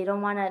offend,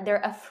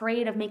 they're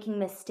afraid of making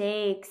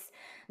mistakes,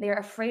 they're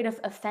afraid of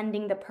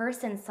offending the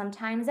person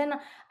sometimes. And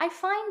I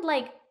find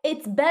like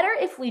it's better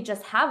if we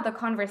just have the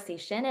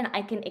conversation and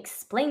I can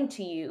explain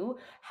to you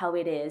how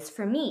it is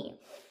for me.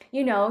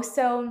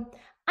 So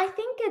I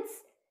think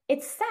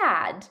it's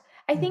sad.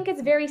 I think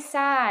it's very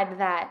sad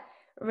that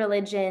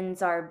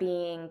religions are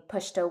being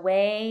pushed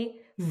away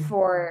Mm.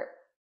 for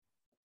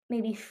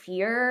maybe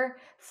fear,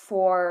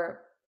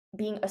 for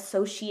being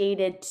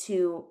associated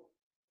to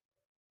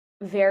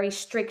very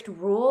strict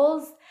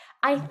rules.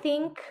 I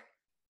think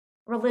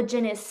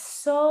religion is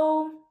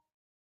so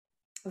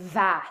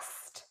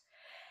vast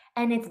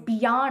and it's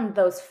beyond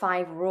those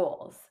 5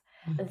 rules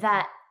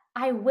that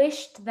I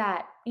wished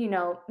that,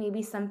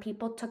 maybe some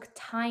people took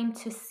time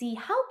to see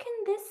how can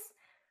this,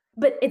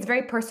 but it's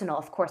very personal,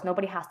 of course,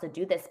 nobody has to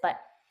do this, but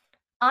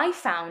I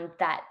found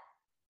that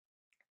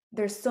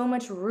there's so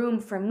much room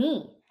for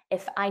me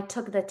if I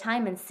took the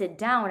time and sit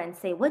down and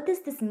say, what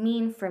does this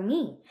mean for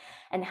me?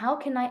 And how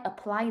can I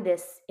apply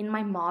this in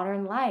my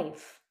modern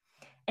life?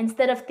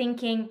 Instead of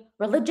thinking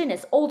religion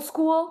is old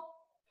school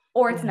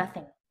or it's Yeah.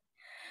 nothing,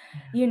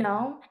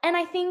 And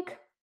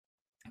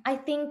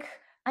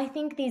I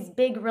think these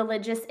big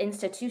religious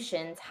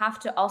institutions have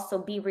to also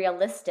be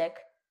realistic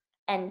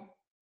and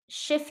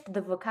shift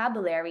the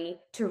vocabulary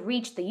to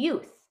reach the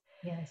youth.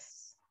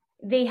 Yes.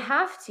 They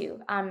have to.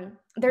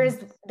 There's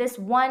this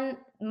one,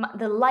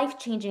 the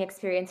life-changing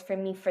experience for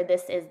me for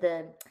this is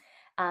the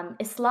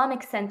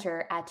Islamic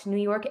Center at New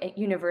York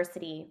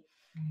University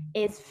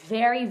is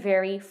very,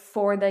 very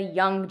for the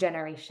young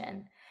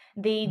generation.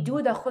 They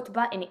do the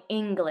khutbah in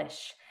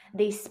English.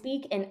 They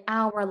speak in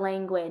our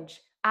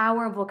language,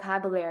 our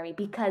vocabulary,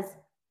 because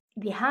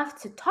they have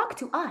to talk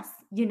to us.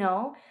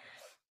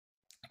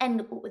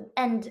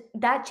 And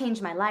that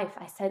changed my life.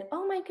 I said,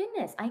 "Oh my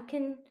goodness, I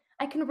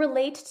can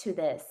relate to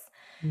this."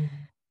 Mm.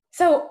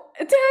 So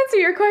to answer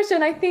your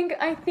question, I think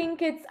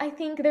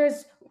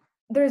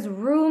there's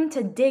room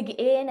to dig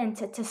in and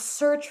to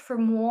search for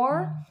more,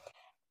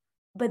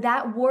 but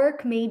that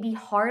work may be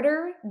harder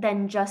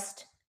than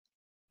just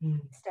Mm.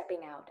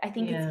 stepping out. I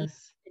think it's easy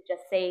Yes. to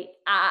just say,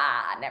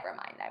 never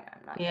mind.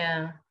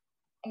 Yeah.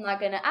 I'm not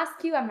gonna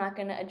ask you. I'm not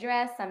gonna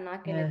address. I'm not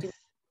gonna Yes. do.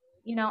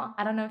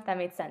 I don't know if that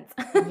made sense.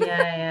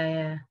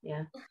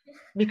 Yeah.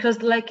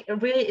 Because like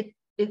really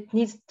it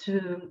needs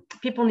to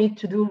people need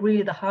to do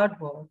really the hard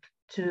work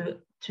to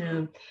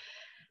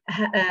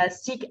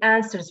seek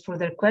answers for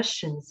their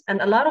questions.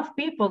 And a lot of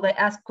people, they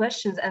ask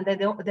questions and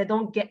they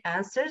don't get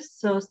answers,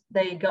 so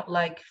they got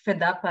like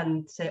fed up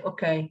and say,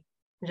 okay,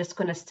 I'm just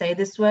gonna stay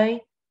this way.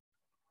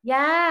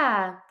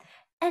 Yeah,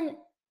 and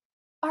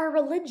our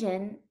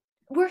religion,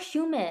 we're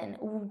human.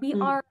 We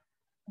Mm. are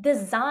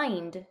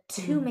designed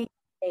to Mm. make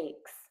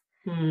mistakes.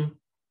 Mm.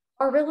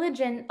 Our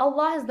religion,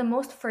 Allah is the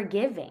most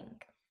forgiving.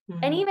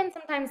 And Mm. even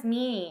sometimes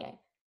me,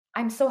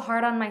 I'm so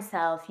hard on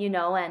myself,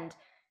 and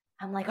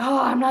I'm like, oh,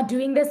 I'm not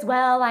doing this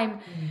well. Mm.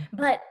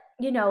 But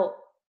you know,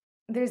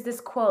 there's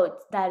this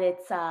quote that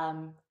it's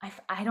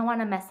I don't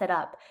want to mess it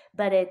up,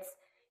 but it's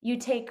you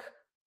take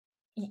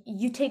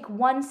you take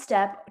one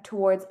step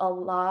towards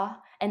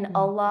Allah and Mm.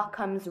 Allah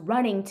comes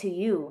running to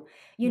you.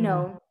 You Mm.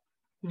 know,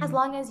 as Mm.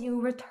 long as you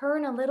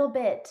return a little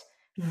bit,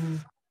 Mm.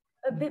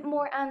 a bit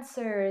more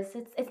answers.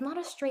 It's not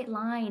a straight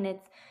line.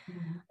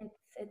 Mm. It's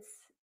it's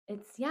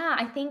it's yeah,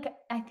 I think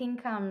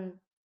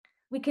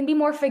we can be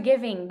more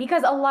forgiving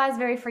because Allah is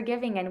very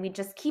forgiving and we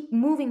just keep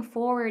moving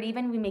forward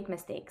even we make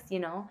mistakes, you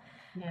know?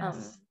 Um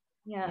Yes.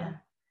 yeah. Yeah.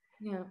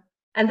 Yeah.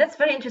 And that's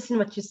very interesting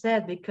what you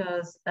said,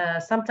 because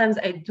sometimes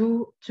I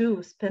do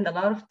too spend a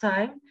lot of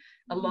time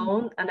Mhm.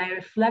 alone and I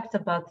reflect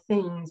about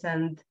things,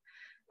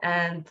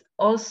 and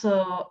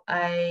also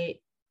I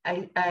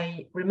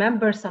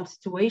remember some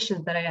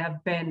situations that I have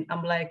been.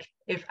 I'm like,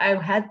 if I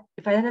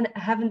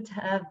haven't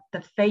had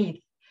the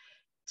faith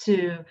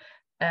to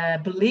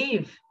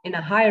believe in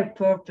a higher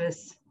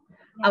purpose,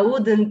 I Yeah.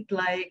 wouldn't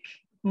like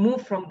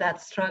move from that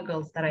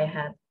struggles that I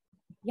had.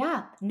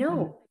 Yeah, Mm. no.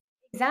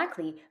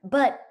 Exactly.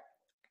 But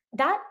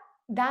that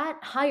that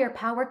higher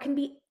power can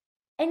be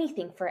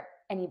anything for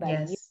anybody.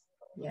 Yes,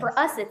 yes, For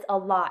us it's a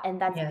lot and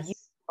that's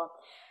beautiful.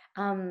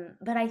 yes,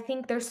 But I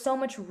think there's so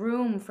much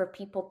room for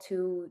people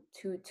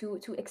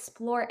to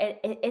explore it.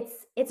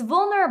 It's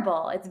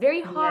vulnerable. It's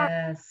very hard.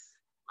 yes.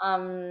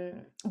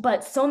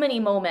 But so many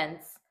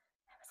moments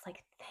I was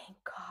like, thank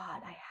God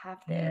I have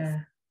this Yeah.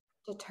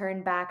 to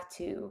turn back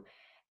to.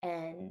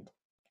 And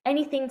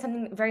anything,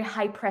 something very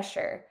high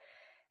pressure,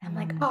 I'm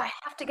like, oh, Mm. I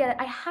have to get it.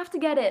 I have to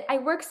get it. I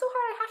work so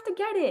hard. I have to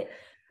get it.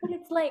 But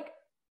it's like,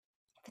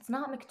 if it's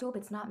not maktub,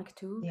 it's not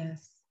maktub.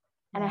 Yes.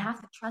 And I Yeah. have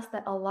to trust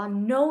that Allah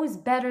knows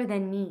better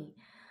than me,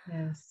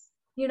 Yes.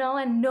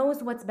 and knows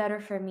what's better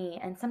for me.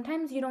 And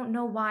sometimes you don't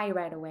know why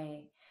right away.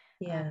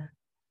 Um, Yeah.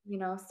 You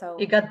so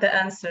got the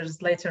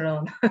answers later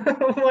on,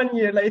 1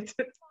 year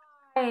later.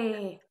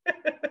 I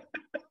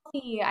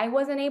I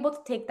wasn't able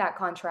to take that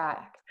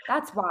contract.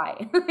 That's why.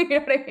 You know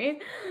what I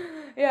mean?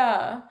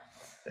 Yeah.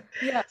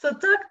 Yeah. So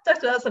talk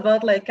to us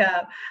about like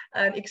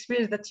an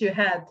experience that you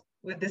had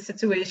with this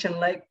situation,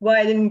 like why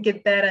I didn't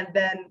get that, and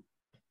then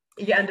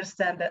you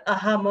understand that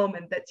aha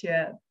moment that you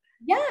had.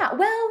 Yeah.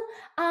 Well,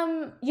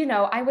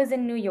 I was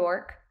in New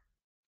York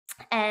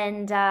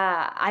and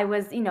I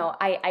was,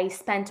 I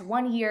spent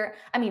 1 year.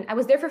 I mean, I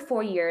was there for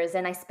 4 years,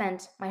 and I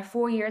spent my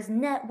 4 years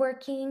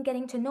networking,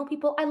 getting to know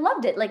people. I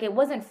loved it. Like, it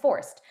wasn't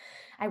forced.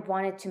 I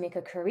wanted to make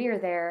a career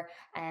there,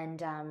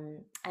 and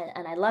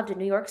I loved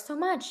New York so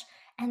much.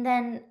 And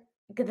then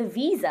the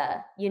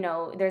visa,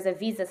 there's a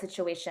visa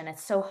situation.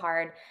 It's so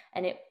hard,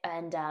 and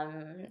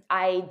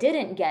I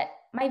didn't get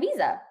my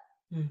visa.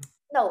 Mm.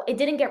 No, it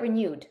didn't get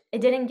renewed.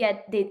 It didn't get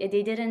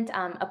they didn't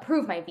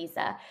approve my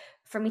visa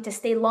for me to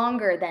stay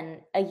longer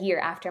than a year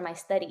after my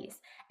studies.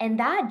 And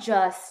that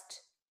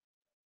just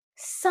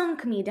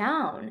sunk me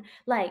down.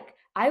 Like,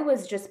 I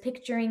was just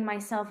picturing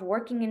myself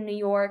working in New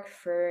York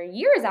for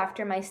years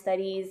after my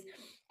studies,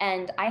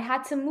 and I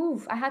had to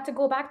move. I had to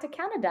go back to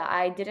Canada.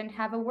 I didn't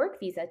have a work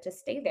visa to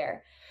stay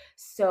there.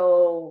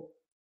 So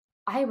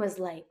I was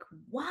like,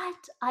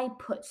 what? I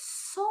put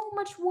so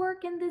much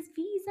work in this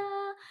visa.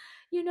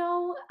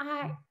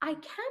 I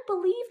can't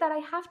believe that I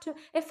have to.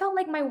 It felt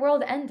like my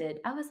world ended.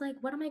 I was like,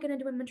 what am I gonna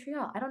do in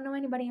Montreal? I don't know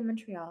anybody in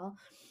Montreal.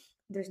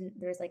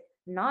 There's like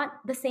not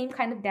the same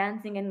kind of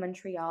dancing in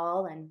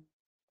Montreal, and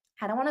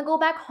I don't want to go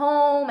back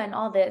home and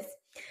all this.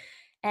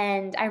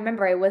 And I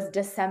remember it was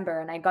December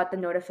and I got the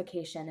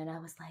notification and I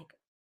was like,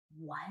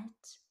 what?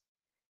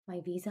 My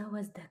visa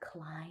was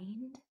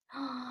declined?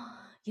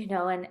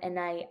 And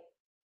I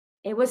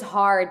it was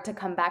hard to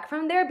come back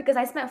from there because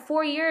I spent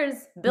 4 years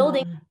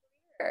building Mm.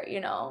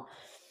 here,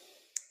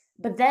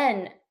 But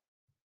then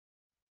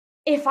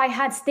if I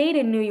had stayed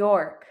in New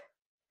York,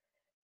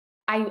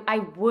 I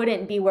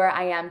wouldn't be where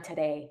I am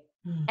today,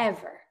 Mm.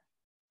 ever.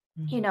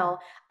 Mm.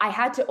 I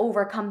had to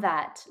overcome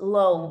that Mm.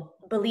 low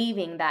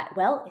believing that,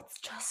 well, it's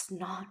just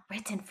not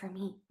written for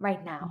me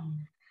right now.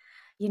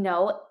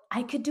 Mm.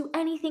 I could do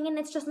anything and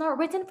it's just not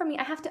written for me.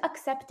 I have to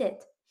accept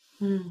it.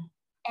 Mm.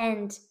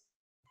 And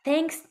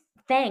thanks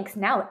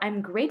now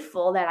I'm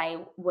grateful that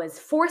I was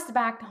forced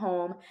back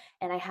home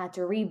and I had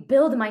to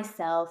rebuild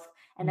myself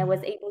and I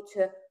was Mm. able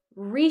to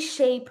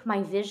reshape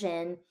my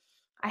vision.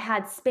 I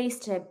had space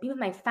to be with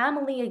my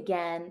family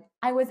again.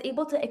 I was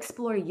able to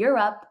explore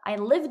Europe. I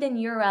lived in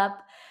Europe.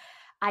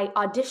 I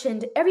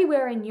auditioned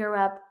everywhere in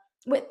Europe.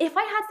 If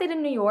I had stayed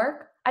in New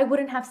York, I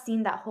wouldn't have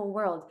seen that whole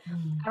world.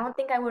 Mm. I don't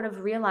think I would have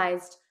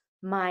realized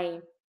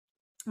my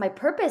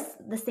purpose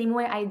the same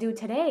way I do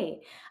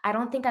today. I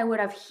don't think I would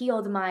have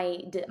healed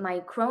my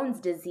Crohn's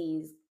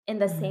disease in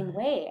the same Mm.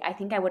 way. I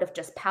think I would have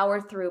just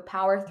powered through,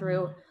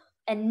 Mm.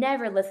 and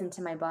never listened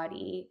to my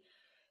body.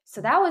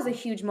 So that was a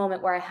huge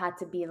moment where I had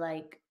to be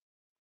like,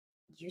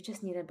 you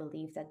just need to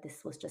believe that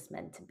this was just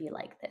meant to be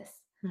like this.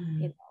 You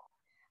Mm.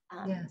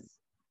 know? Yes.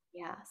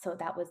 Yeah. So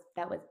that was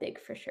big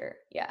for sure.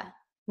 Yeah.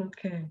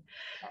 Okay.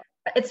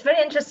 It's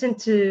very interesting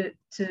to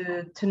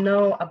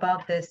know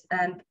about this,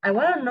 and I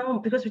want to know,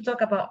 because we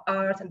talk about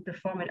arts and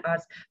performing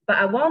arts, but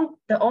I want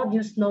the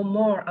audience to know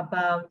more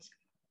about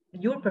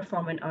your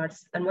performing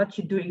arts and what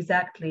you do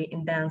exactly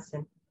in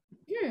dancing.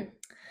 Hmm.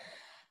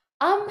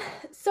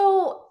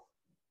 So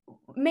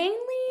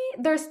mainly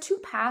there's two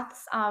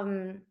paths.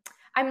 I'm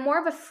more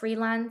of a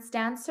freelance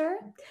dancer,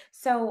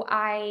 so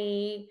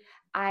I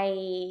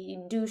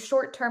do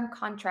short-term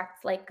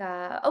contracts like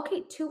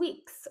okay, 2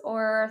 weeks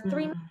or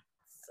 3 months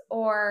Mm,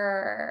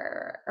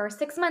 or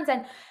 6 months,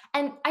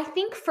 and I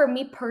think for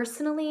me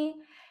personally,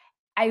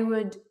 I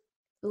would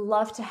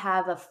love to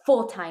have a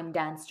full-time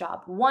dance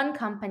job, one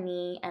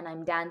company, and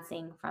I'm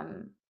dancing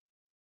from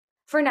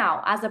for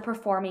now as a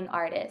performing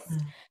artist.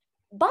 mm,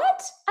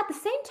 But at the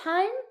same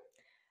time,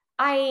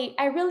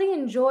 I really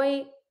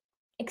enjoy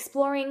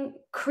exploring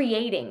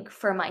creating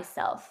for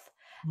myself,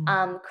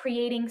 mm,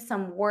 creating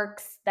some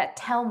works that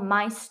tell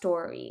my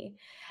story.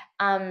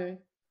 Um,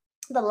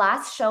 the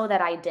last show that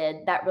I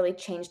did that really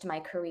changed my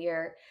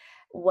career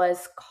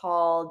was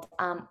called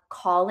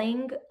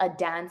Calling a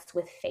Dance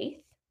with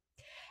Faith.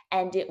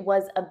 And it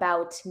was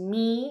about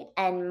me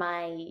and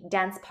my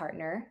dance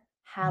partner, mm.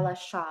 Hala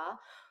Shah.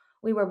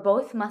 We were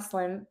both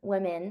Muslim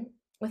women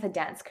with a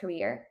dance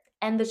career.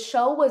 And the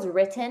show was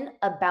written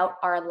about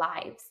our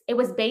lives. It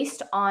was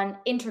based on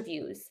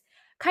interviews,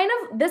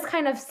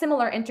 kind of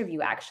similar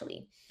interview,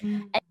 actually.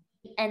 Mm.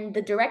 And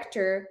the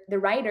director, the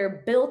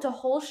writer, built a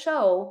whole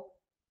show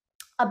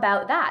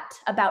about that,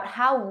 about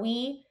how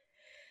we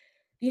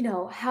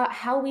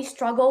how we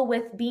struggle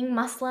with being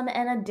Muslim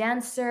and a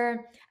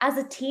dancer as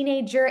a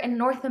teenager in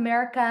North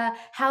America,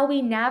 how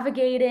we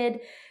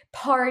navigated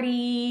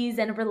parties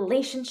and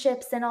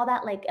relationships and all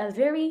that, like a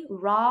very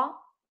raw,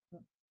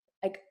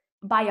 like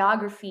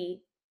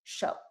biography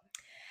show.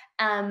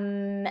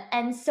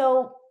 And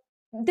so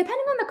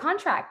depending on the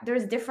contract,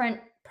 there's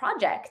different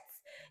projects,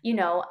 you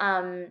know,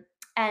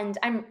 and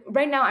I'm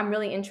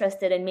really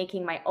interested in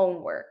making my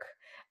own work,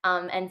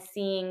 and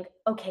seeing,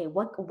 okay,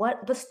 what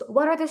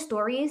are the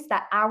stories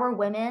that our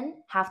women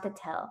have to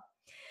tell.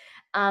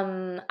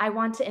 I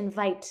want to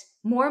invite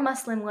more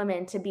Muslim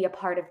women to be a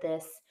part of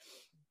this.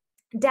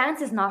 Dance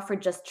is not for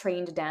just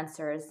trained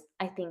dancers.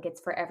 I think it's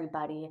for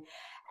everybody.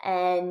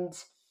 And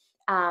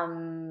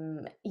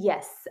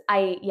yes,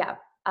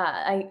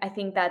 I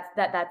think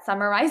that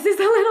summarizes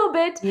a little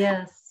bit.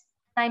 Yes.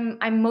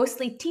 I'm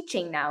mostly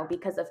teaching now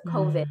because of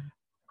COVID.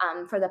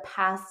 Mm, For the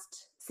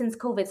past since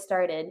COVID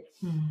started,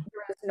 mm.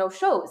 there was no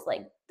shows.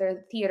 Like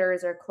the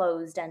theaters are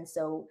closed, and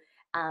so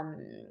um,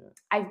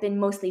 I've been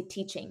mostly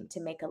teaching to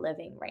make a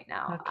living right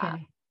now,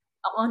 Okay.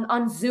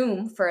 on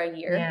Zoom for a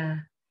year. Yeah.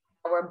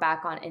 We're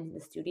back on in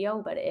the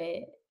studio, but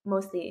it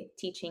mostly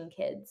teaching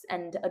kids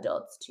and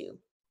adults too.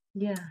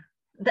 Yeah.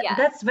 Yeah.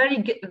 That's very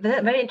good,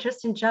 very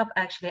interesting job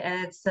actually,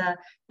 and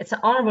it's an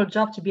honorable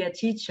job to be a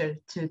teacher,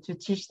 to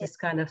teach this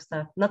kind of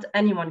stuff. Not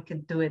anyone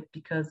could do it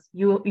because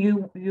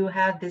you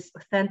have this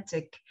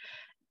authentic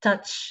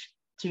touch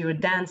to your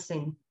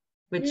dancing,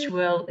 which Mm.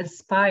 will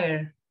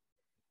inspire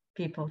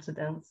people to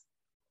dance.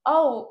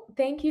 Oh,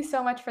 thank you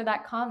so much for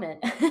that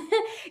comment.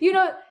 You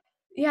know,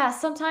 yeah,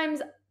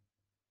 sometimes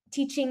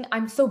teaching,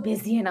 I'm so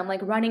busy and I'm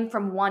like running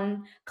from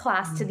one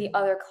class to Mm, the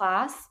other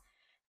class.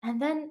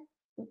 And then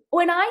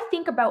when I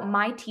think about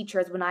my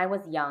teachers when I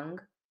was young,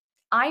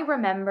 I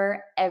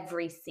remember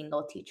every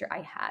single teacher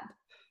I had.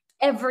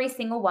 Every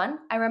single one,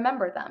 I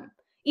remember them.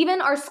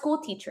 Even our school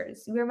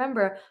teachers, we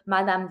remember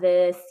Madame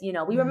this, we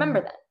remember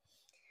mm, them.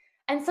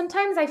 And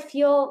sometimes I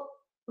feel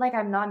like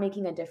I'm not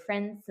making a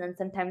difference, and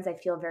sometimes I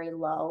feel very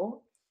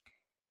low.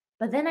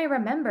 But then I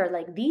remember,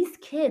 like, these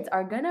kids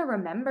are gonna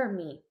remember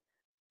me.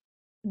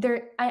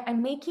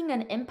 I'm making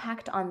an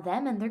impact on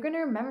them, and they're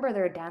gonna remember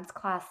their dance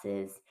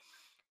classes.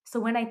 So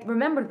when I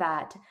remember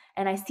that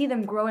and I see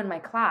them grow in my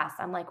class,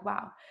 I'm like,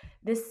 wow,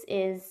 this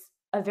is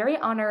a very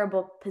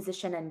honorable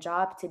position and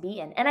job to be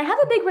in. And I have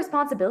a big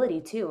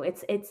responsibility too.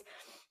 It's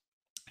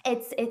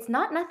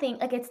not nothing,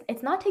 like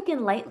it's not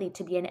taken lightly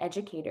to be an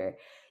educator.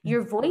 mm.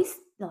 Your voice,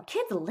 no,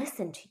 kids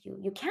listen to you.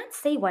 You can't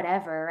say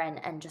whatever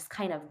and just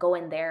kind of go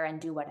in there and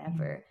do Mm.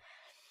 whatever.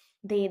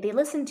 They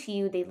listen to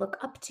you, they look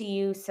up to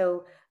you.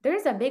 So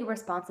there's a big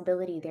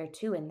responsibility there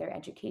too in their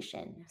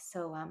education.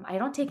 So I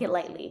don't take it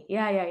lightly.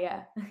 Yeah, yeah,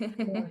 Of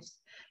yeah. course.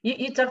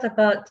 You talked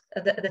about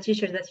the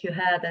teacher that you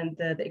had and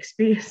the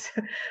experience.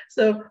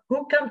 So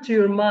who come to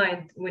your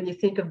mind when you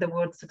think of the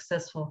word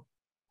successful?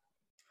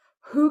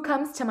 Who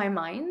comes to my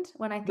mind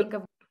when I The- think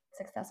of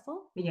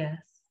successful?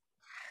 yes.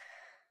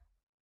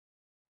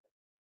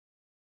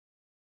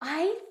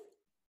 I,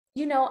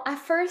 at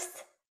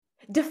first,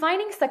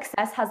 defining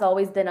success has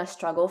always been a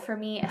struggle for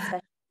me,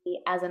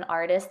 especially as an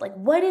artist. Like,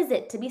 what is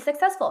it to be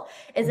successful?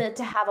 Is it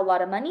to have a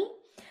lot of money?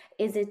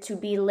 Is it to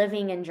be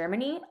living in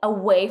Germany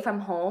away from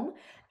home?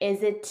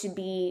 Is it to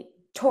be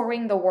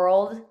touring the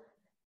world,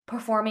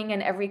 performing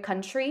in every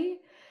country?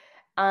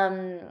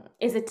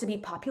 Is it to be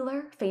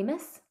popular,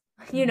 famous?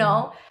 You Mm,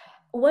 know,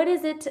 what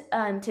is it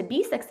to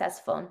be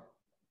successful?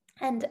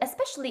 And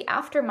especially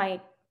after my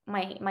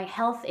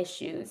health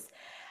issues,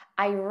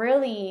 I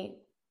really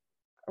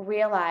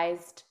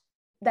realized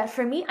that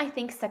for me, I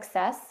think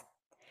success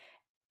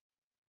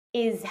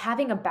is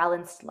having a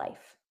balanced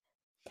life.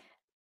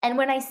 And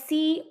when I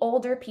see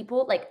older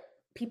people, like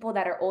people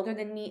that are older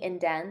than me in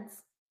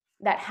dance,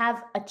 that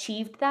have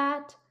achieved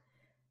that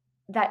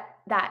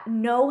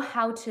know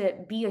how to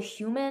be a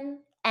human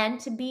and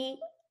to be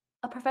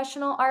a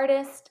professional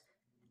artist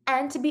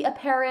and to be a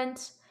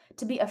parent,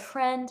 to be a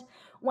friend,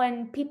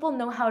 when people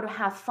know how to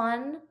have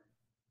fun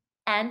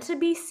and to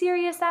be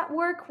serious at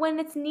work when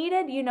it's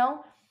needed,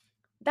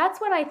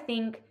 that's what I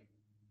think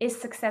is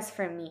success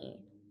for me.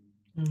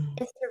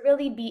 Is to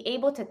really be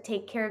able to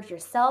take care of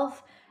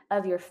yourself,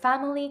 of your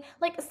family.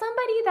 Like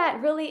somebody that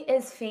really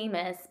is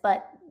famous,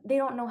 but they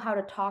don't know how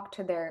to talk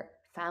to their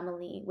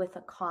family with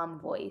a calm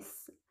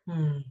voice.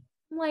 Mm.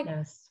 Like,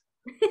 Yes.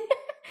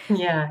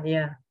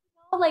 Yeah.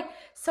 like,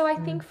 so I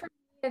think for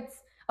me,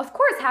 it's, of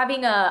course,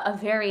 having a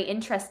very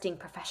interesting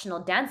professional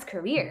dance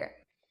career,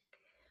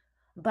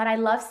 but I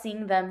love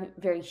seeing them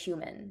very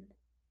human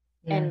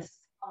and Yes.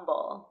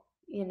 humble,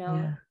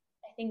 Yeah.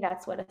 I think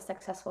that's what a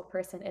successful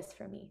person is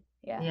for me.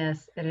 Yeah.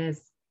 Yes, it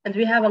is. And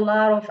we have a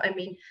lot of,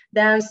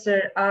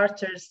 dancer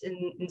artists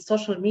in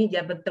social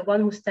media, but the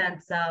one who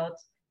stands out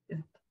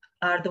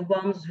are the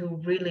ones who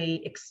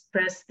really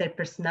express their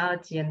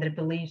personality and their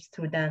beliefs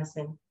through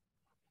dancing.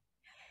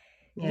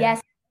 Yeah.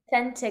 Yes,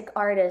 authentic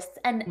artists.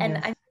 And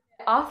Yes. I'm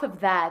off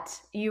of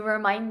that, you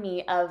remind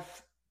me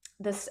of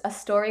this a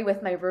story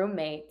with my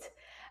roommate.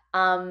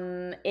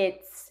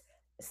 It's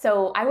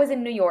so I was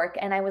in New York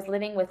and I was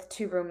living with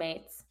two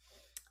roommates.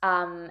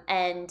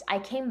 And I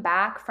came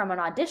back from an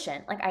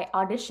audition. Like I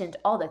auditioned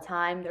all the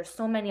time. There's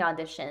so many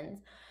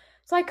auditions.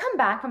 So I come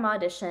back from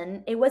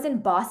audition. It was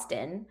in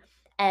Boston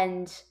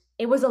and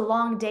it was a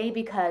long day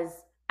because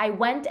I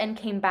went and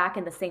came back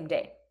in the same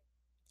day.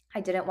 I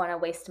didn't want to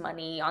waste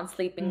money on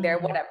sleeping there,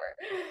 Mm. whatever.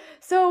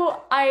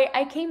 So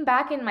I came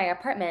back in my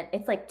apartment.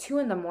 It's like 2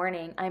 in the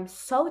morning. I'm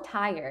so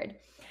tired.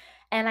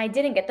 And I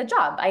didn't get the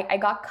job. I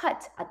got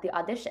cut at the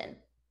audition.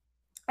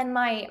 And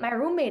my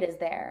roommate is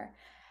there.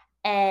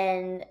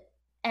 And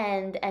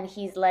and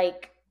he's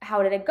like,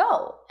 "How did it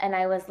go?" And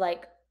I was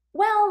like,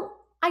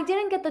 "Well, I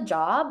didn't get the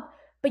job,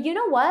 but you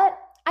know what?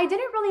 I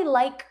didn't really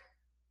like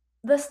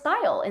the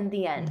style in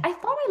the end. I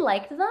thought I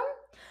liked them,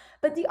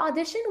 but the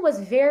audition was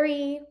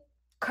very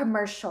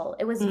commercial.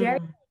 It was very,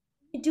 Mm.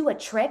 you do a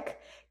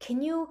trick?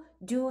 Can you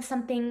do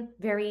something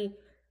very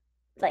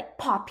like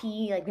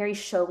poppy, like very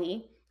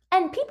showy?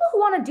 And people who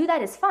want to do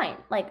that is fine.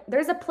 Like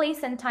there's a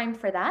place and time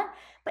for that,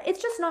 but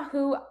it's just not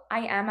who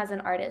I am as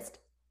an artist.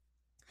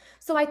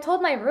 So I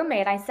told my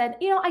roommate, I said,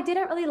 I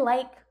didn't really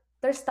like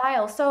their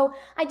style. So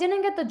I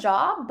didn't get the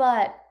job,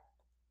 but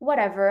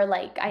whatever,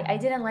 like I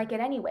didn't like it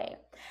anyway.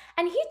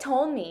 And he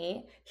told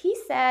me, he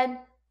said,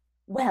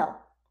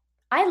 "Well,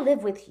 I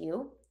live with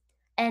you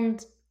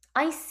and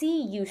I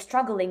see you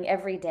struggling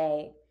every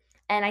day.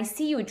 And I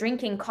see you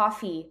drinking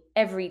coffee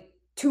every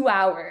 2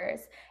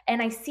 hours.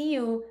 And I see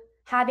you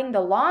having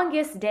the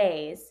longest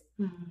days.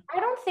 Mm. I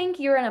don't think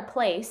you're in a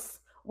place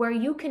where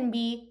you can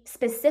be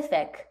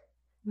specific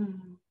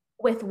Mm.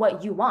 with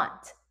what you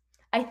want.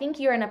 I think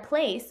you're in a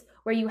place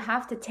where you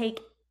have to take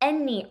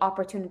any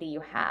opportunity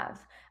you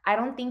have. I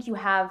don't think you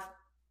have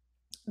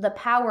the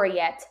power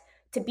yet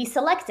to be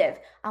selective.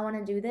 I want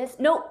to do this.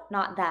 No,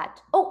 not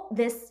that. Oh,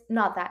 this,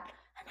 not that."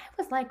 And I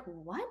was like,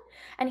 "What?"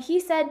 And he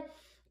said,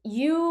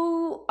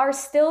 "You are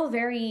still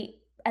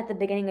very at the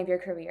beginning of your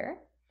career.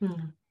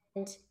 Mm.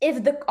 And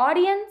if the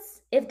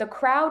audience, if the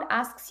crowd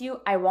asks you,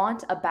 'I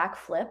want a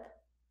backflip,'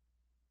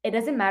 it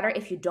doesn't matter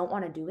if you don't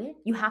want to do it.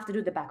 You have to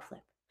do the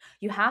backflip.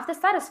 You have to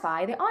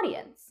satisfy the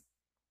audience."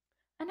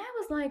 And I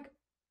was like,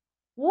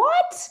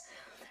 "What?"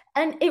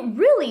 And it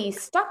really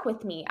stuck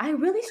with me. I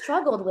really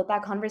struggled with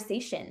that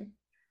conversation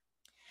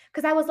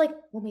because I was like,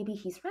 well, maybe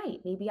he's right.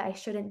 Maybe I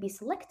shouldn't be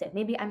selective.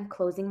 Maybe I'm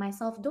closing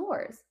myself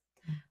doors.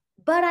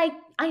 But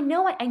I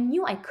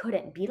knew I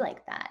couldn't be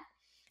like that,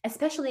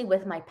 especially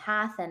with my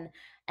path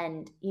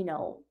and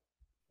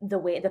the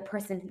way the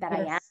person that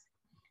I am Yes.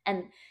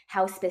 and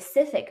how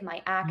specific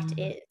my act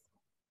is.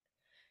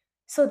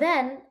 So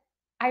then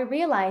I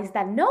realized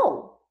that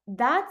no,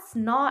 that's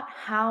not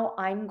how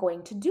I'm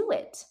going to do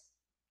it.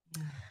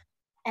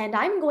 And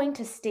I'm going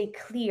to stay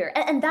clear.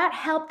 And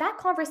that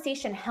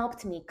conversation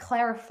helped me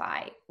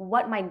clarify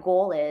what my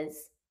goal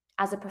is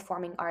as a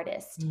performing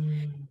artist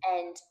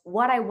and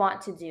what I want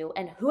to do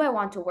and who I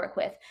want to work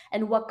with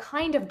and what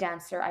kind of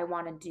dancer I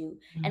want to do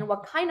and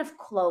what kind of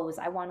clothes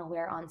I want to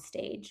wear on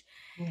stage.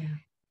 Yeah.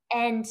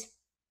 And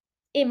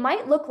it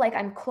might look like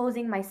I'm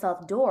closing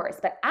myself doors,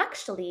 but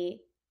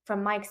actually,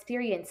 from my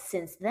experience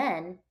since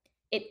then,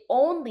 it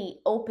only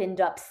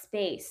opened up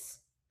space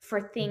for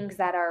things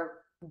that are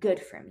good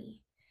for me.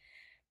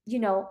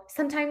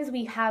 Sometimes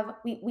we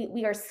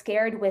are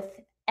scared with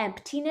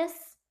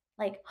emptiness.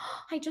 Like, "Oh,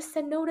 I just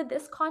said no to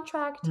this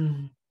contract,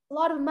 a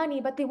lot of money,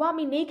 but they want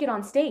me naked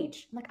on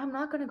stage." I'm like, I'm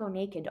not going to go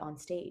naked on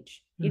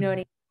stage. You know what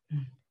I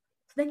mean?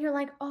 So then you're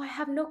like, "Oh, I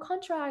have no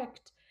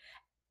contract."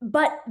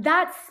 But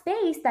that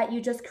space that you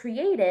just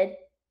created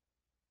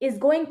is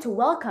going to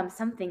welcome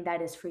something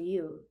that is for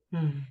you.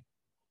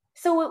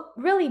 So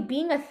really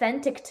being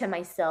authentic to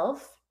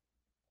myself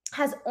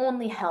has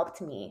only helped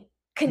me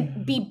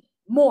be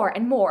more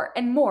and more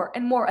and more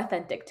and more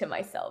authentic to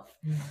myself.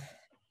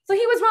 So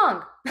he was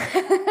wrong.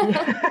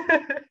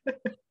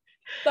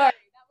 Sorry,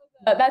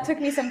 that took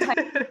me some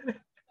time.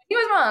 He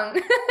was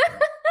wrong.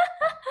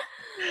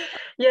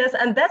 Yes,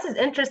 and that is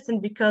interesting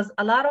because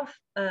a lot of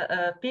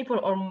people,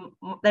 or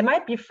they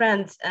might be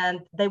friends and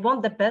they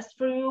want the best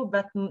for you,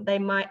 but they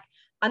might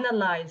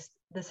analyze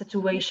the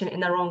situation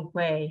in a wrong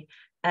way,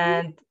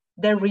 and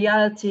their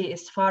reality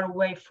is far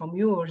away from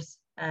yours.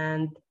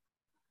 And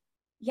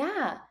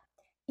yeah,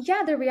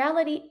 the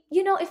reality,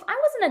 if I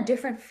was in a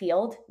different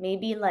field,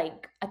 maybe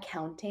like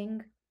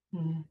accounting,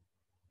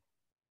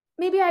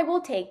 maybe I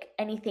will take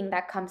anything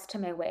that comes to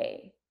my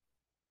way.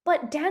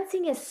 But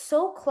dancing is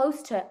so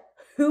close to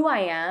who I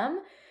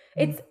am.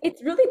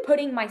 It's really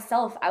putting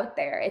myself out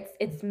there.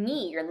 It's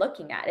me you're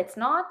looking at. It's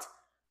not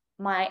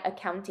my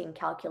accounting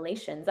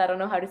calculations. I don't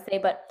know how to say,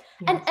 but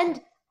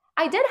and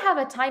I did have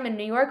a time in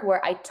New York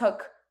where I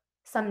took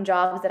some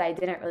jobs that I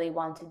didn't really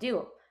want to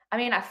do. I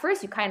mean, at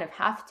first you kind of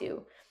have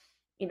to,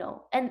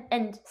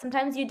 and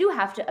sometimes you do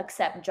have to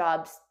accept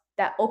jobs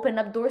that open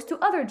up doors to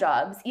other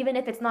jobs, even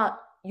if it's not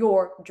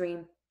your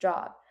dream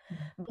job.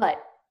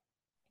 But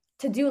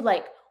to do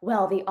like,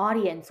 well, the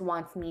audience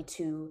wants me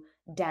to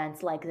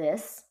dance like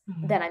this,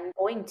 then I'm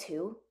going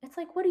to. It's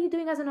like, what are you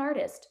doing as an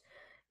artist?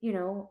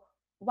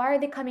 Why are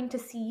they coming to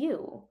see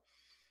you?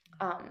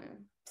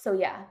 So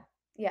yeah,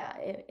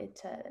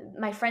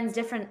 my friend's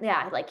different.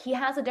 Yeah, like he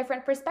has a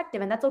different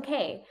perspective, and that's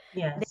okay.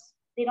 Yes.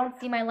 They don't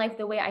see my life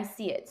the way I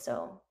see it.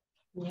 So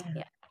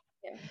yeah.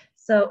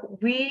 So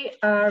we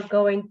are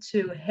going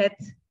to hit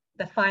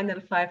the final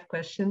 5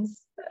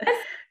 questions.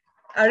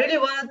 I really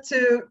wanted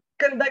to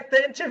conduct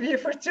the interview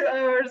for 2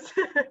 hours,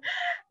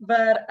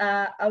 but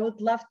I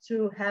would love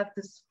to have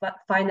this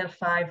final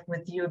 5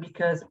 with you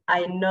because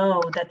I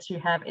know that you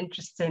have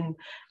interesting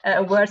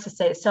words to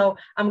say. So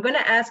I'm going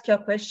to ask you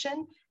a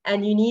question,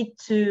 and you need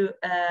to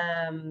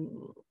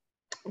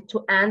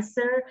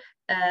answer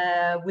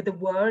with a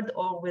word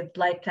or with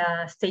like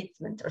a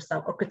statement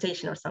or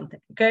quotation or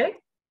something. Okay?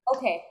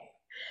 Okay.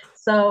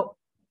 So,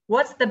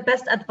 what's the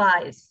best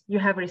advice you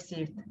have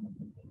received?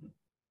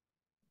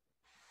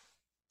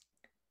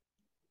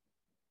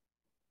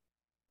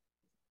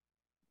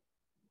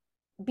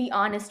 Be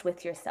honest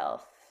with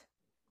yourself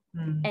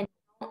and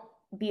don't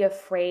be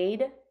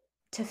afraid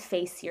to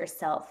face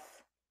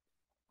yourself.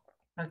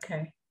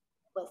 Okay.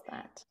 What's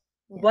that?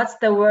 Yeah. What's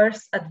the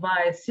worst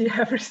advice you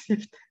have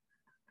received?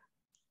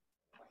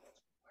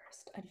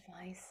 Worst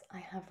advice I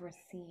have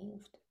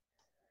received.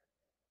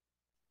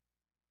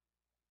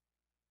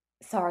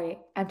 Sorry,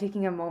 I'm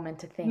taking a moment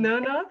to think. No,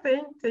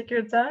 take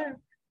your time.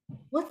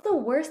 What's the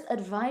worst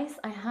advice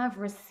I have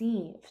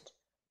received?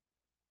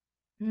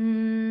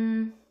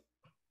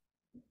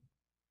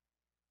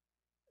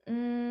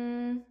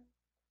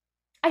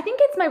 I think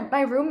it's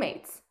my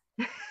roommates.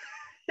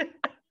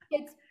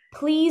 It's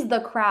please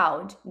the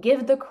crowd.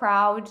 Give the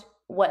crowd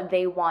what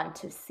they want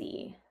to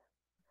see.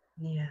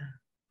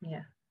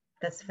 Yeah,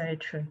 that's very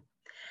true.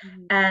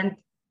 And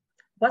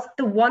what's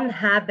the one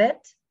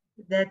habit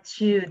that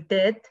you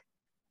did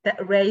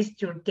that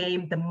raised your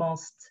game the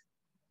most?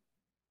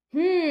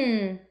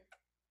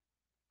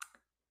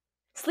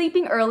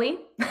 Sleeping early.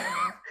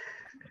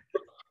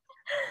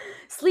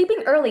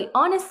 Sleeping early.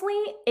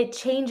 Honestly, it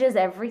changes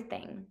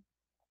everything.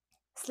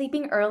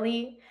 Sleeping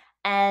early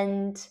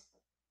and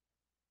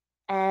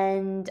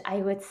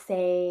I would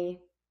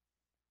say,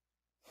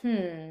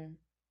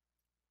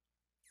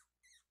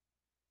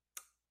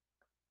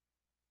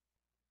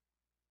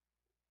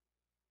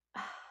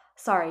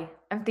 sorry,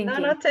 I'm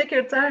thinking. No, take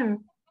your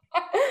time.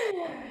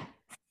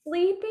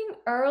 Sleeping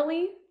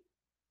early.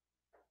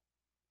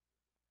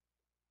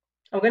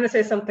 I'm gonna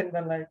say something,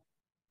 but like,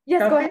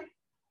 yes, coffee? Go ahead.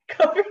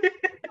 Coffee.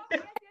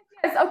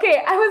 Yes,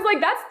 okay. I was like,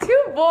 that's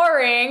too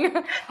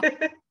boring.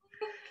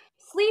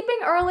 Sleeping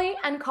early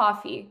and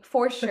coffee,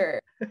 for sure.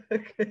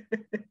 Okay.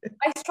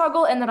 I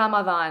struggle in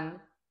Ramadan.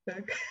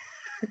 Okay.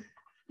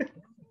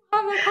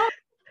 I'm like, oh.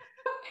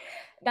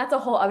 That's a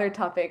whole other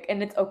topic,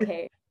 and it's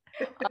okay.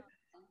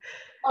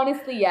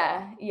 Honestly,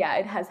 yeah,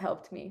 it has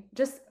helped me.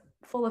 Just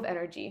full of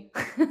energy.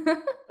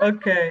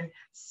 Okay,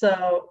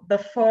 so the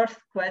 4th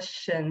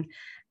question,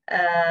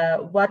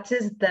 what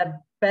is the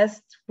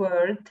best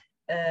word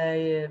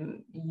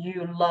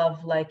you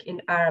love, like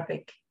in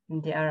Arabic,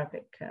 in the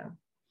Arabic?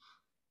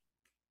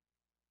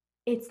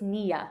 It's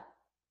niya.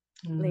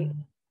 Like,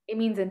 it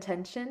means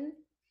intention.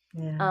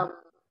 Yeah.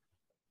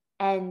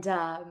 And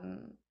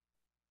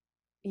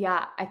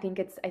yeah, I think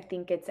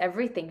it's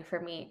everything for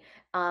me.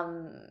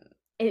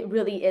 It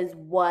really is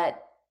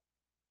what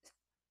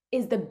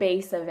is the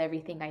base of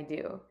everything I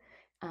do.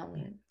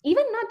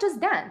 Even not just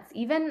dance,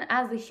 even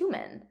as a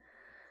human.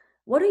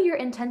 What are your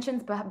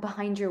intentions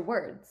behind your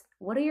words?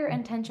 What are your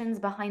intentions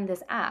behind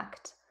this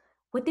act?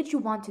 What did you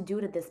want to do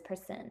to this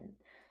person?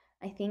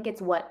 I think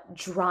it's what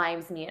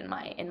drives me in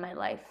my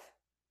life.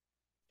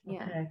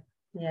 Yeah. Okay.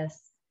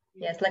 Yes.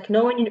 Yes, like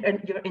knowing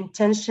your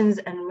intentions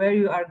and where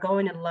you are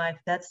going in life.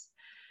 That's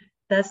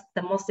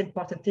the most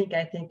important thing,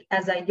 I think,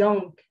 as a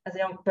young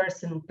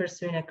person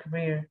pursuing a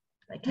career,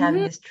 like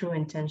having Mhm. these true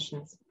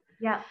intentions.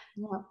 Yeah.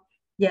 Yeah.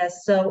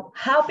 Yes. So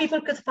how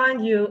people could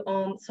find you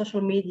on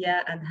social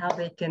media and how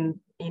they can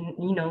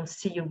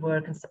see your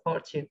work and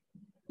support you.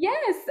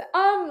 Yes.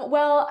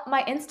 Well,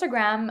 my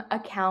Instagram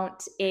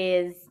account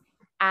is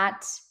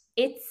at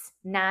it's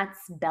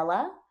Nats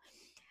Bella,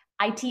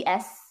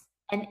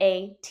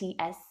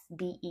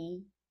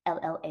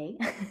 ITSNATSBELLA.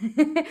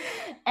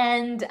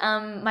 And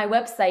my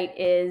website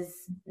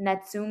is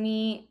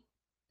Natsumi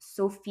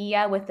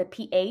Sophia with a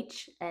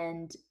PH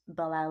and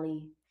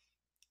Bellali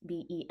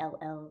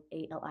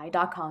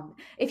BELLALI.com.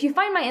 If you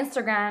find my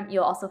Instagram,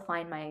 you'll also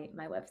find my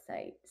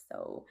website.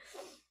 So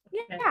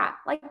Okay. yeah,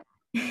 like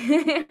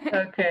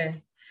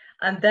Okay.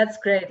 And that's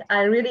great.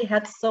 I really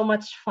had so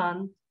much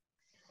fun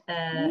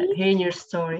hearing your story.